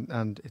I've,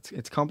 and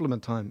it's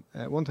compliment time.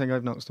 One thing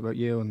I've noticed about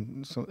you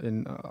and so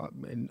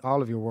in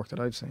all of your work that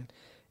I've seen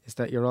is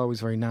that you're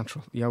always very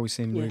natural. You always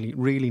seem really,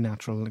 really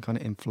natural and kind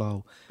of in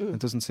flow. It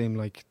doesn't seem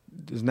like,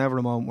 there's never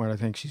a moment where I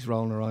think she's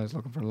rolling her eyes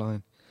looking for a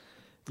line.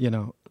 You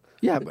know,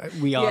 yeah,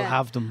 we all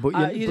have them.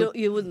 But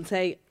you wouldn't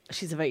say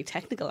she's a very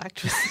technical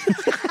actress.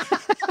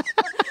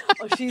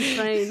 Or she's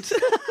trained.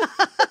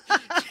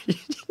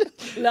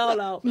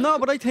 No,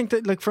 but I think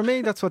that, like, for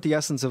me, that's what the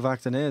essence of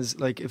acting is.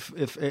 Like,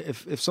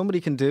 if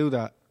somebody can do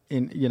that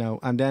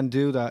and then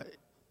do that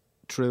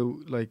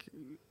through like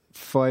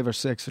 5 or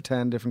 6 or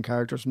 10 different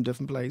characters from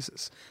different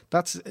places,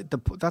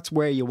 that's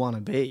where you want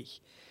to be.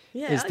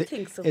 Yeah, I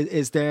think so.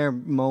 Is their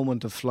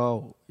moment of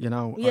flow,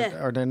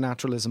 or their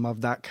naturalism of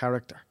that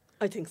character?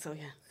 I think so,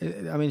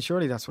 yeah. I mean,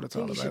 surely that's what it's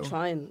all I think about. you should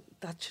try, and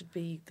that should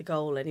be the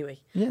goal anyway.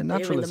 Yeah,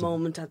 naturalism. You're in the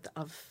moment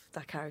of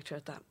that character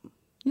at that.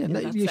 Yeah,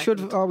 you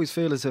should always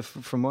feel as if,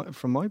 from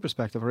my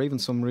perspective, or even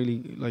some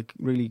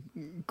really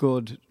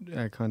good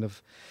kind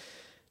of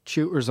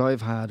tutors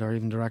I've had, or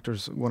even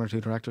directors, 1 or 2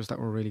 directors that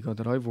were really good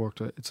that I've worked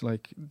with. It's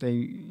like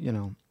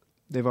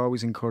they've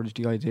always encouraged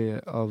the idea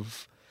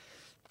of,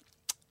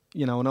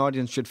 an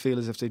audience should feel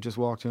as if they just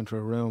walked into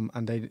a room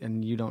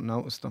and you don't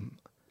notice them.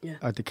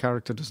 Yeah. The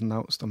character doesn't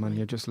notice them, and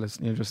you're just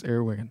listening, you're just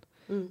earwigging.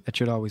 It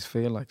should always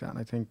feel like that, and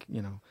I think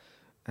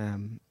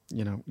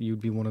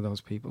you'd be one of those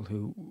people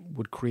who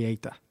would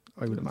create that,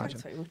 I would imagine.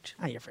 Thanks very much.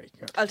 You're very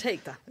good. I'll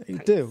take that. You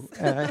do.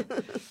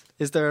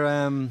 Is there,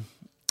 are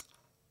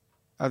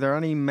there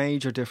any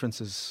major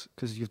differences,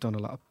 because you've done a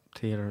lot of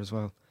theatre as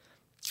well,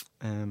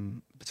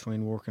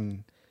 between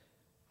working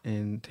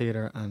in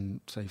theatre and,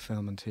 say,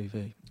 film and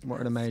TV?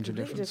 What are the major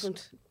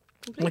differences?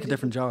 Like a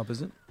different job,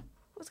 is it?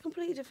 It's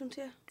completely different,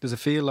 yeah. Does it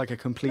feel like a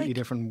completely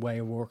different way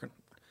of working?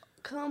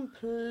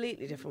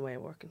 Completely different way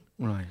of working.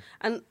 Right.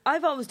 And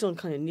I've always done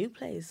kind of new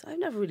plays. I've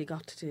never really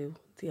got to do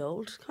the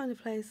old kind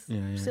of plays.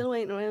 Yeah. Still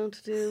waiting around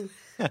to do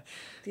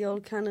the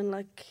old canon,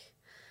 like...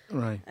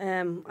 Right.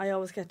 I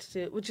always get to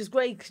do... Which is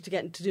great to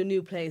get to do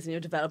new plays and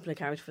you're developing a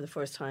character for the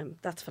first time.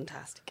 That's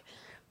fantastic.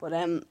 But,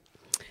 you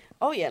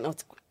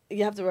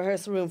have the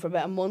rehearsal room for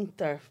about a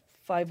month or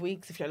 5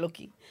 weeks if you're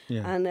lucky.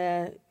 Yeah.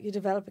 And you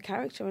develop a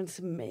character and it's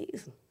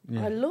amazing.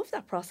 Yeah. I love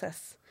that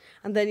process.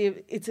 And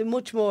then it's a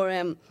much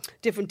more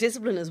different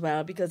discipline as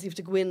well, because you have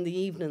to go in the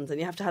evenings and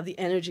you have to have the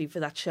energy for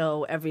that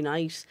show every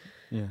night.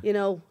 Yeah.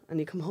 And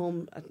you come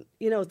home,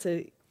 it's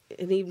an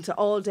evening to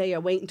all day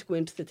you're waiting to go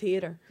into the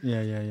theatre.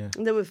 Yeah.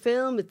 And then with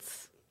film,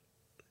 it's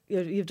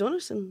you've done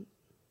it, and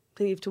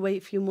then you have to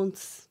wait a few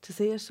months to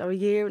see it, or a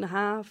year and a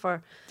half.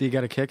 Or do you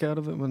get a kick out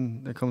of it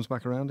when it comes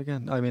back around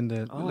again? I mean,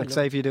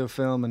 say if you do a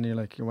film and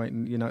you're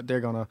waiting, they're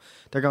gonna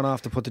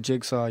have to put the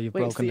jigsaw you've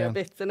broken down.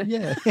 Waiting to see your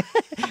bits, innit?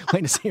 Yeah,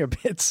 waiting to see your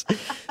bits.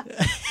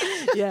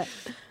 Yeah.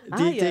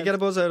 Do you get a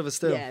buzz out of it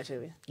still? Yeah, I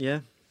do. Yeah.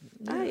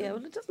 Yeah.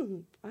 Well, it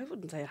doesn't. I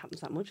wouldn't say it happens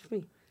that much for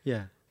me.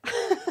 Yeah.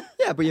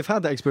 Yeah, but you've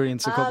had that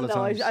experience a couple of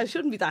times. I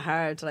shouldn't be that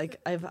hard.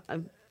 Like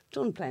I've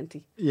done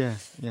plenty. Yeah.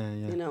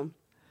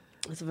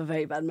 I have a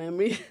very bad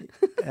memory.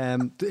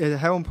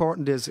 How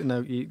important is,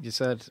 you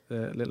said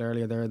a little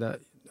earlier there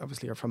that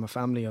obviously you're from a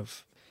family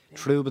of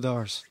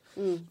troubadours.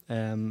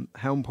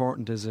 How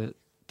important is it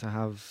to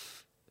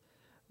have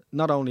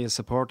not only a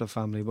supportive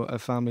family, but a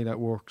family that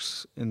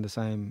works in the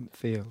same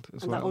field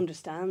as well? And that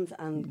understands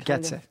and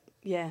gets it.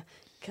 Yeah,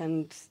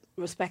 can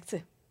respect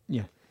it.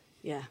 Yeah.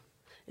 Yeah,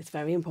 it's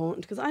very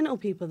important, because I know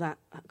people that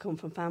come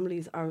from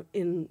families or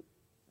in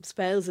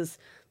spouses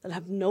that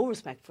have no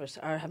respect for it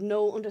or have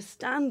no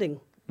understanding.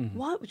 Mm-hmm.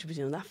 What would you be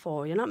doing that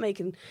for? You're not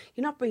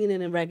bringing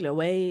in a regular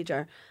wage,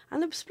 and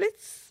it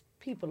splits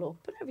people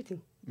up and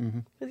everything. Mm-hmm.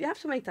 But you have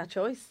to make that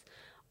choice.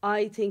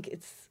 I think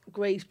it's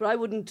great, but I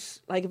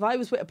wouldn't, like, if I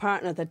was with a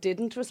partner that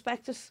didn't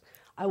respect it,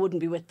 I wouldn't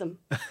be with them.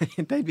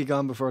 They'd be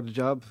gone before the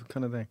job,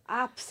 kind of thing.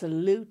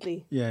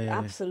 Absolutely.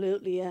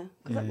 Absolutely, yeah.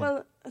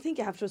 Well, I think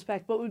you have to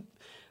respect, but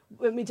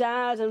with my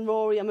dad and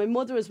Rory and my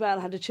mother as well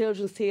had a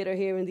children's theatre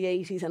here in the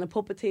 80s and a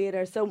puppet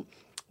theatre, so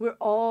we're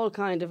all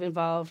kind of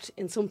involved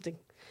in something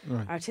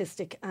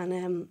artistic,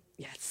 and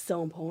it's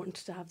so important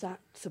to have that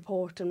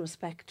support and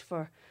respect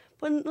for.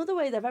 But another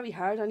way, they're very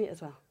hard on you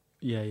as well.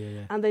 Yeah.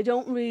 And they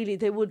don't really,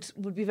 they would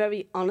be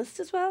very honest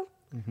as well,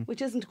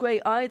 which isn't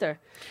great either.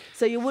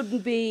 So you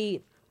wouldn't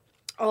be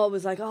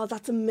always like, oh,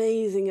 that's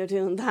amazing, you're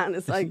doing that. And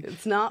it's like,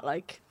 it's not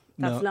like...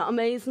 That's not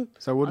amazing.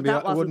 So it wouldn't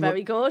that be, wasn't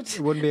very good. It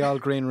wouldn't be all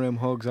green room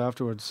hugs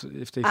afterwards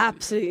if they.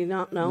 Absolutely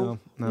not. No.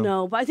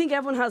 But I think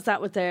everyone has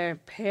that with their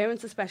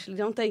parents, especially,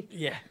 don't they?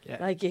 Yeah.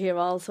 Like you hear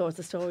all sorts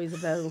of stories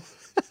about.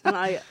 And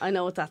I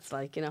know what that's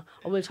like. I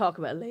will talk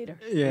about it later.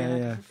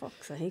 Yeah. For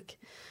fuck's sake,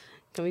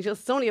 can we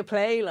just? It's only a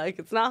play. Like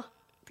it's not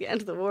the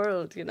end of the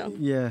world.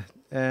 Yeah.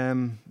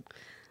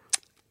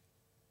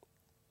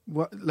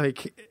 What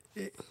like?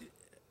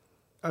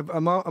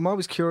 I'm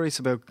always curious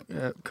about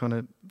kind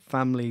of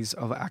families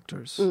of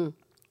actors.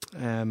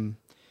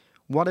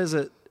 What is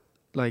it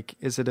like?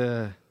 Is it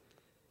they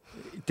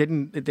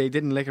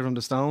didn't lick it from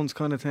the stones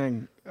kind of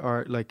thing,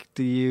 or like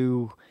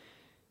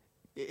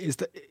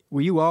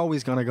were you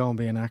always going to go and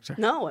be an actor?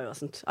 No, I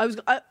wasn't.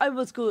 I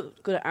was good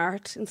at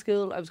art in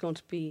school. I was going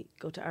to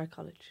go to art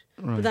college,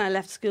 but then I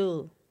left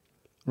school.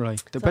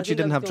 Right, So but you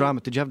didn't have drama.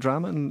 Did you have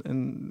drama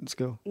in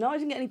school? No, I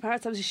didn't get any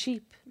parts. I was a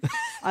sheep.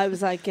 I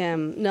was like,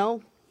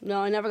 no,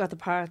 I never got the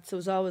parts. There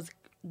was always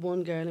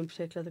one girl in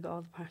particular that got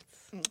all the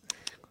parts.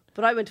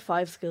 But I went to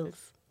 5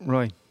 schools.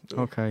 Right.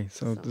 Okay.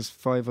 So there's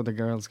 5 other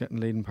girls getting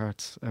leading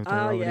parts out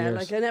there over the years.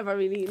 Like I never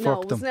really.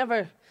 No, it was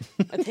never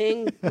a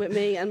thing with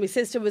me. And my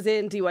sister was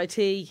in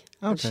DYT,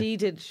 and she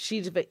did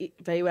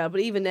very well.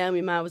 But even now,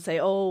 my mum would say,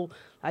 "Oh,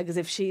 like as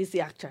if she's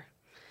the actor."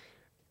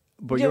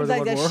 But you're the like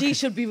one that working. she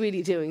should be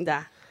really doing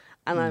that,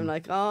 and I'm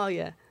like, "Oh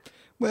yeah."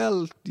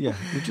 Well, yeah,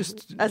 you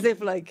just as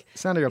if like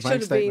sound of your bank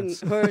should have statements.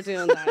 been her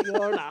doing that.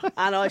 You're not.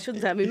 I know I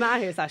shouldn't tell. My ma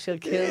hears that, she'll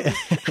kill me.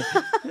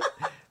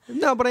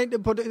 No, but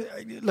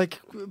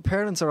like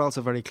parents are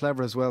also very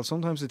clever as well.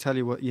 Sometimes they tell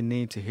you what you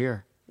need to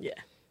hear. Yeah.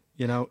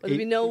 But there'd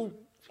be no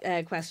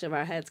question of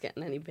our heads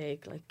getting any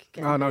big, like.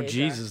 Oh no,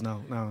 Jesus,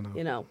 no.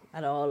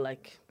 At all,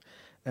 like.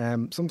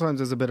 Sometimes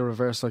there's a bit of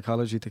reverse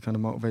psychology to kind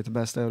of motivate the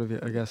best out of you,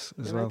 I guess,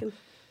 as well. Reckon?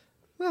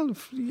 Well,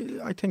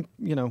 I think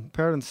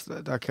parents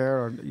that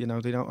care, or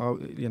they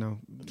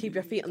don't, keep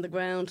your feet on the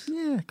ground.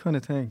 Yeah, kind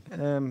of thing.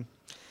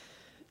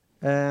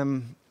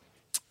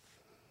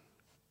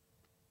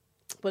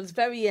 But it's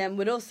very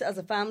with us as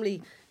a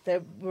family.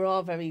 We're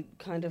all very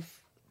kind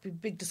of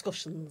big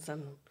discussions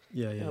and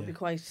be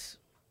quite.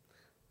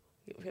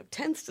 We have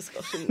tense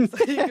discussions.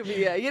 I'd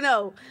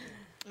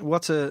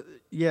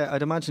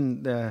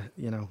imagine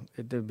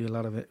there'd be a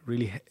lot of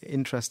really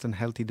interesting,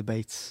 healthy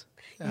debates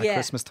at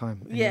Christmas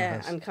time.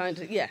 And kind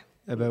of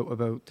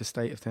about the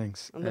state of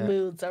things. And the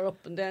moods are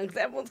up and down because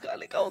everyone's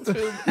kind of going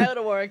through out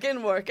of work,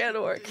 in work, out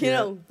of work. You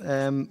know.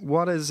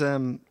 What is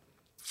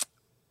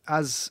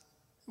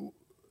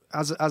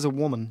as a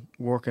woman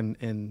working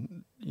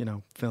in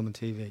film and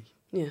TV,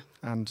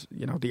 and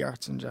the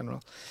arts in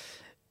general,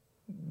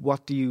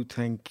 what do you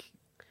think?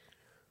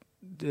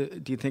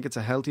 Do you think it's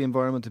a healthy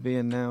environment to be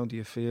in now? Do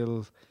you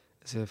feel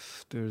as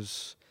if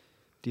there's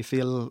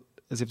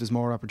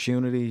more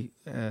opportunity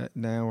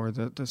now, or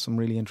that there's some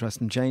really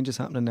interesting changes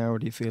happening now, or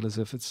do you feel as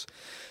if it's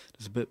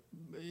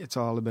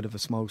all a bit of a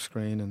smoke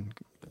screen and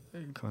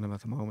kind of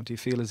at the moment? Do you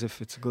feel as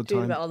if it's a good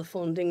time? About all the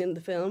funding in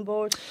the film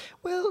board?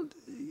 Well,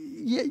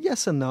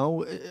 yes and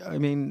no. I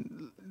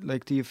mean,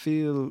 like, do you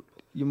feel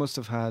you must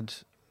have had,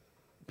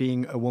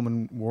 being a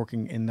woman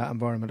working in that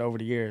environment over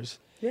the years?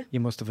 Yeah. You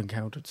must have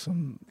encountered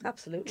some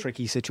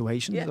tricky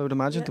situations, I would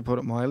imagine, to put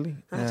it mildly.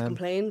 I had to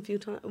complain a few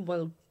times.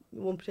 Well,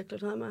 one particular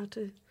time I had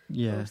to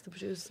go to the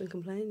producers and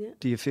complain,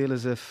 Do you feel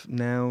as if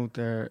now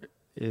there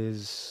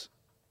is,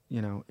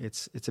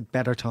 it's a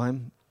better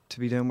time to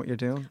be doing what you're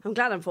doing? I'm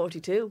glad I'm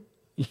 42.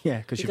 Yeah,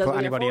 because you put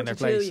anybody in their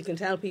place. You can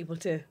tell people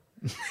to.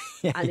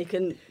 And you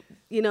can,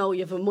 you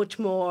have a much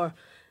more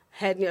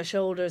head on your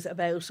shoulders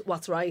about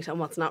what's right and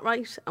what's not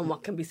right, and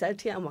what can be said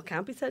to you and what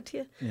can't be said to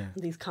you. Yeah.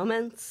 And these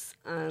comments,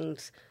 and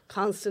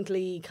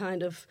constantly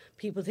kind of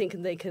people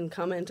thinking they can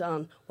comment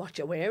on what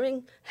you're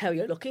wearing, how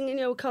you're looking in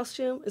your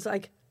costume. It's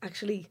like,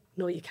 actually,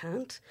 no, you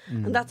can't.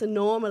 And that's a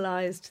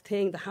normalised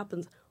thing that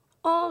happens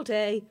all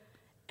day,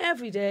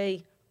 every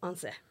day on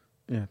set.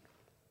 Yeah.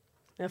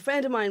 Now, a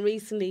friend of mine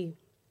recently,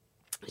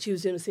 she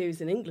was doing a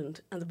series in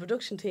England, and the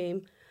production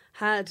team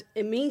had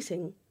a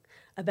meeting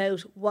about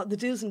what the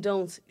do's and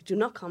don'ts. Do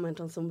not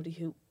comment on somebody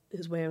who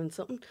is wearing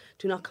something.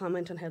 Do not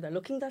comment on how they're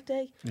looking that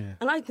day. Yeah.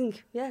 And I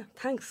think,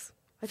 thanks.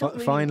 I don't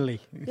really, finally.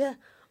 Yeah,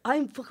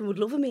 I fucking would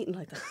love a meeting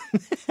like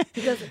that.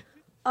 Because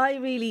I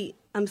really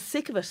am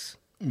sick of it.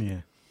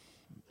 Yeah.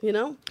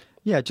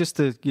 Yeah, just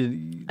the...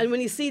 and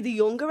when you see the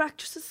younger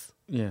actresses...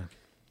 Yeah.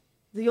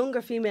 The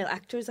younger female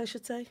actors, I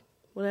should say.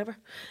 Whatever.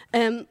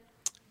 And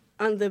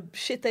the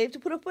shit they have to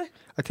put up with.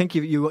 I think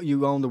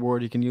you own the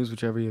word. You can use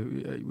whichever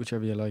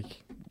you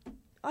like.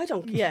 I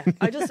don't. Yeah,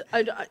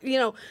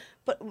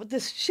 but the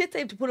shit they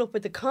have to put up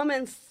with, the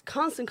comments,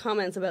 constant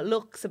comments about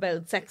looks,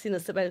 about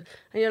sexiness, and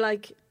you're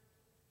like,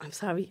 I'm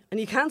sorry, and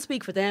you can't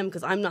speak for them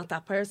because I'm not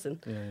that person.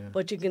 Yeah.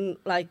 But you can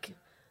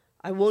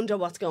I wonder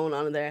what's going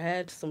on in their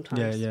head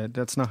sometimes. Yeah.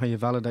 That's not how you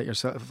validate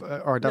yourself,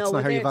 or that's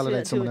not how you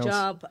validate someone else.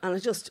 Job, and it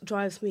just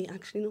drives me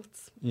actually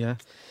nuts. Yeah.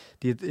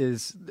 Do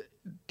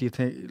you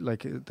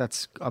think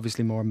that's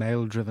obviously more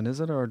male driven, is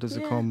it, or does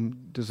it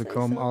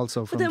come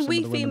also from? But then some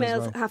we of the women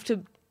females as well? have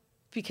to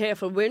be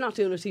careful we're not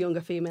doing it to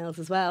younger females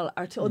as well,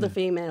 or to other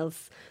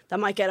females that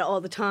might get it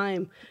all the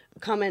time,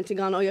 commenting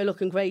on, oh, you're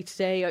looking great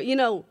today, or, you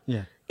know,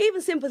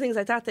 even simple things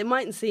like that. They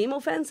mightn't seem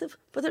offensive,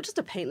 but they're just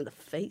a pain in the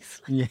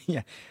face.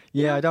 Like,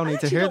 I don't need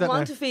to hear that. I don't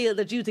want to feel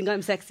that you think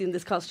I'm sexy in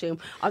this costume,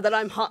 or that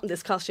I'm hot in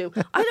this costume.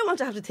 I don't want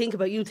to have to think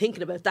about you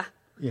thinking about that.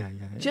 Do you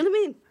know what I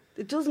mean?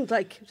 It doesn't,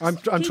 like, I'm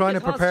trying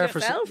to prepare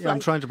for I'm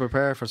trying to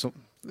prepare for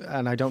something,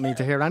 and I don't need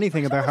to hear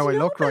anything about how I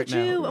look right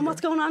now. You and what's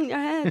going on in your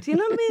head. You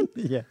know what I mean?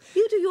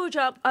 You do your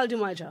job, I'll do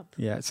my job.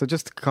 So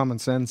just common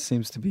sense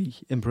seems to be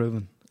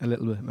improving a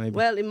little bit, maybe.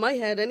 Well, in my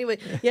head anyway.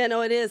 Yeah,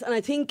 no, it is. And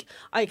I think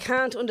I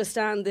can't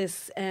understand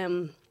this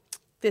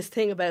this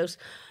thing about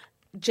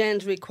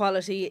gender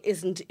equality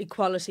isn't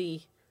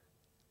equality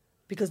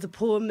because the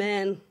poor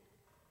men,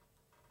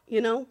 you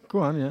know? Go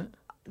on, yeah.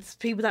 There's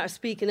people that are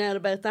speaking out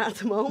about that at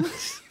the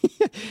moment.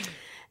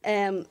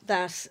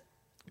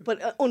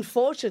 But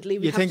unfortunately,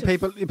 we have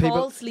to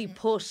falsely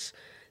put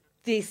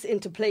this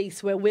into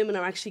place where women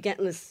are actually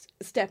getting a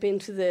step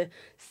into the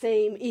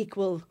same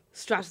equal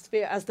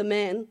stratosphere as the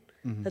men,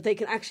 that they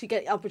can actually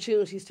get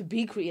opportunities to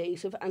be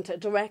creative and to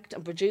direct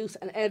and produce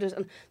and edit,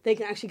 and they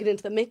can actually get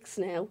into the mix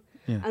now.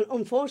 And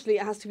unfortunately,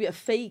 it has to be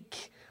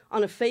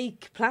on a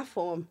fake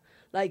platform,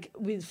 like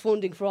with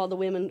funding for all the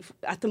women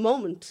at the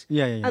moment.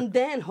 And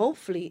then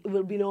hopefully it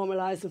will be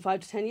normalised in 5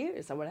 to 10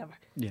 years or whatever.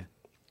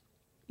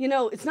 You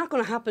know, it's not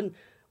going to happen.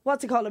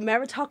 What's it called? A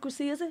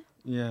meritocracy, is it?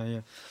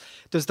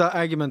 There's that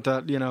argument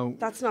that, you know...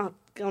 That's not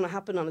going to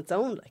happen on its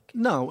own, like.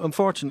 No,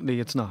 unfortunately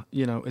it's not.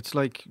 You know, it's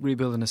like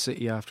rebuilding a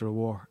city after a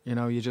war. You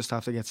know, you just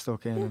have to get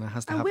stuck in and it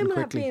has to happen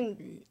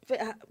quickly.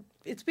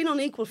 It's been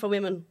unequal for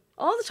women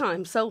all the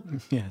time, so...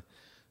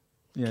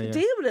 Deal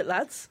with it,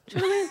 lads. Do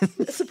you know what I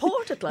mean?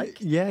 Support it,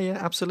 like.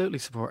 Absolutely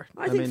support it.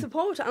 I think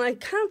support it, and I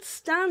can't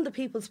stand the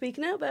people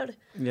speaking out about it.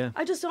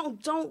 I just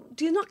don't.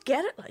 Do you not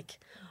get it? Like,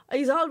 I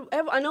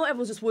know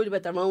everyone's just worried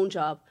about their own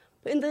job,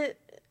 but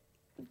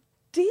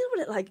deal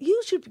with it. Like, you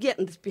should be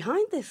getting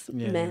behind this,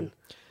 men.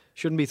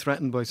 Shouldn't be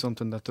threatened by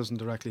something that doesn't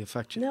directly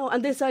affect you. No,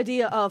 and this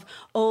idea of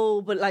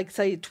but like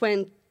say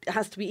it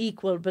has to be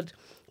equal, but.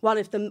 What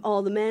if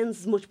all the men's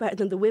is much better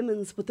than the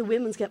women's, but the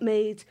women's get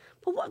made...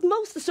 But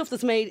most of the stuff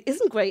that's made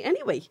isn't great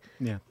anyway.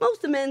 Most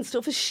of the men's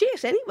stuff is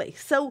shit anyway.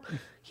 So,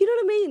 you know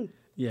what I mean?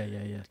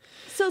 Yeah.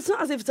 So it's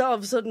not as if it's all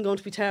of a sudden going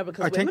to be terrible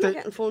because women are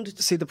getting funded.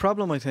 See, the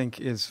problem, I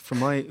think, is,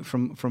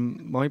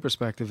 from my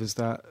perspective, is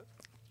that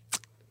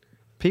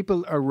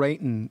people are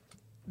rating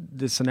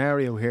the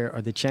scenario here,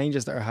 or the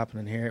changes that are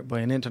happening here, by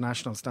an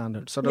international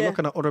standard. So they're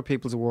looking at other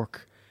people's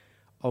work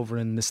over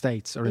in the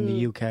States or in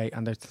the UK,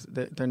 and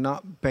they're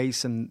not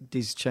basing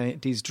these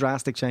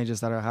drastic changes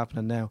that are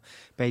happening now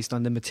based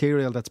on the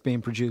material that's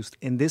being produced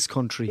in this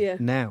country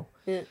now.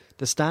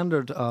 The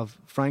standard of,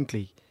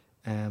 frankly,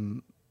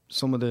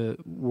 some of the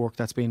work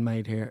that's being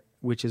made here,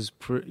 which is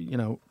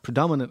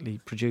predominantly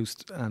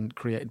produced and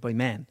created by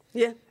men,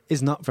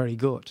 is not very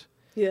good.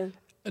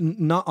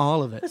 Not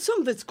all of it. But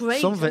some of it's great.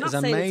 Some of it is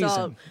amazing. It's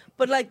all,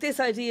 but like this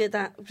idea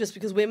that just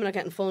because women are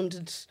getting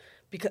funded,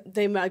 because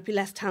they might be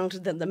less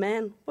talented than the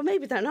men. Well,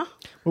 maybe they're not.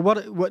 Well,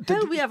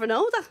 how do we ever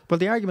know that? Well,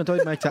 the argument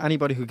I'd make to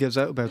anybody who gives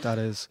out about that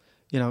is,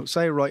 you know,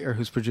 say a writer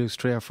who's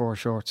produced 3 or 4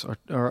 shorts,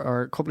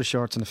 or a couple of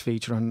shorts and a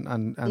feature,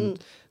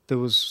 and there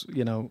was,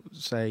 you know,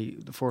 say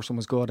the first one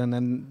was good, and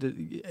then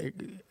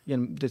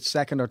the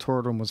second or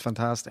third one was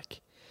fantastic.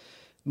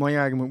 My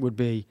argument would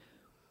be,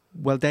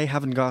 well, they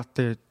haven't got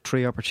the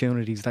 3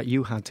 opportunities that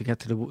you had to get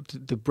to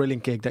the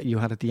brilliant gig that you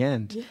had at the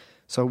end.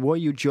 So why are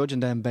you judging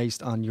them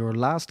based on your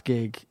last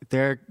gig,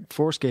 their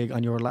first gig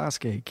on your last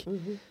gig?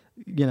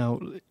 You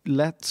know,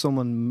 let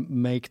someone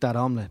make that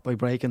omelette by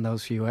breaking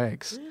those few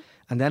eggs,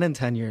 and then in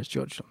 10 years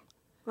judge them.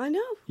 I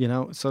know. You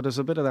know, so there's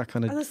a bit of that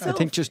kind of, I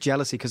think, just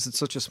jealousy because it's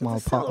such a small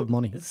pot of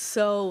money. It's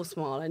so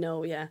small, I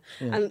know,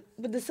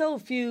 but there's so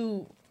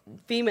few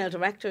female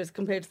directors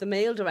compared to the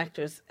male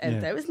directors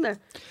out there, isn't there?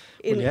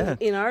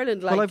 In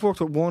Ireland, like. Well, I've worked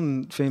with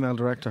one female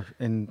director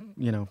in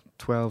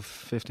 12,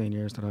 15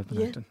 years that I've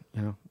been acting.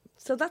 You know.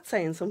 So that's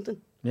saying something.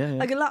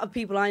 Like a lot of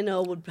people I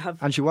know would have...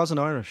 And she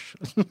wasn't Irish.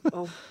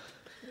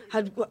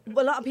 A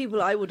lot of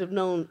people I would have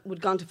known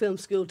would gone to film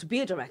school to be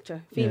a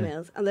director,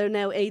 females, and they're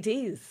now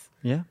ADs.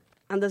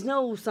 And there's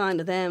no sign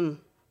of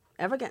them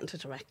ever getting to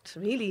direct,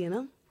 really, you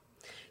know.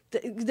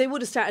 They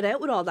would have started out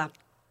with all that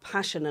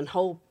passion and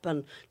hope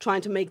and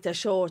trying to make their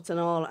shorts and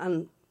all,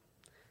 and,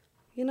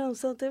 you know,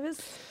 so it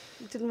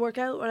didn't work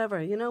out,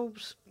 whatever, you know.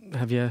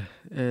 Have you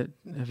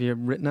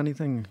written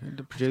anything,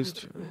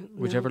 produced?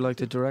 Would you ever like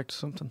to direct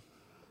something?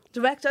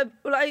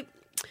 I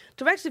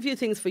directed a few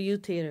things for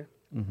youth theatre.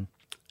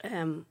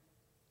 Little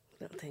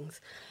things.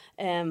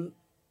 I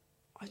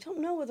don't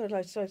know whether I'd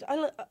like to write.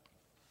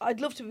 I'd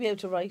love to be able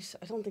to write.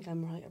 I don't think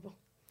I'm a writer.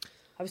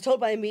 I was told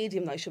by a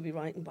medium that I should be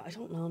writing, but I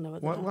don't know now.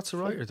 What's a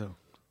writer, though?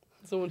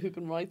 Someone who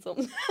can write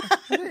something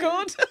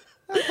good.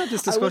 I've had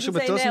this discussion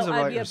with dozens of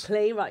writers. I'd be a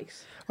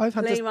playwright.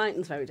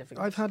 Playwrighting's very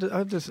difficult.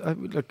 I've this,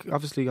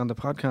 obviously on the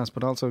podcast,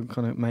 but also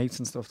kind of mates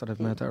and stuff that I've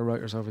met that are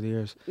writers over the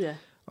years. Yeah.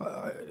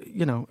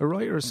 You know, a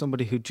writer is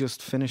somebody who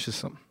just finishes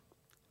something.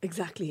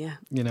 Exactly, yeah.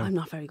 You know. I'm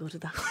not very good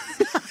at that.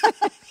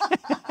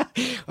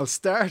 I'll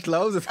start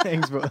loads of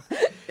things, but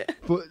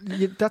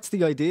that's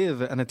the idea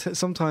of it. And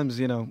sometimes,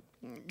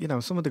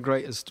 some of the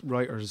greatest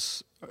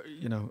writers,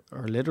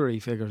 or literary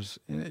figures,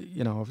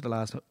 over the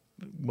last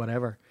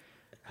whatever,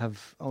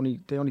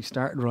 they only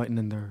started writing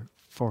in their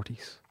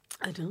 40s.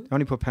 I don't. They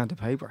only put pen to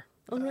paper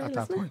Unreal, at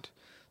that isn't it? point.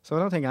 So I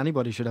don't think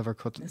anybody should ever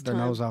cut their time.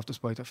 nose off to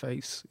spite their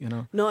face,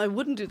 No, I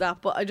wouldn't do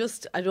that, but I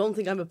don't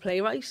think I'm a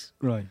playwright.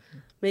 Right.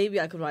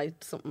 Maybe I could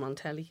write something on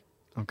telly.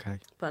 Okay.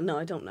 But no,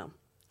 I don't know.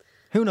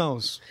 Who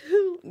knows?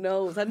 Who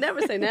knows? I'd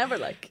never say never,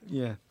 like.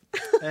 Yeah.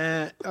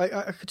 I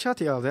could chat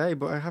to you all day,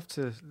 but I have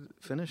to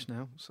finish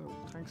now. So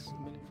thanks a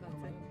million for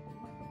coming.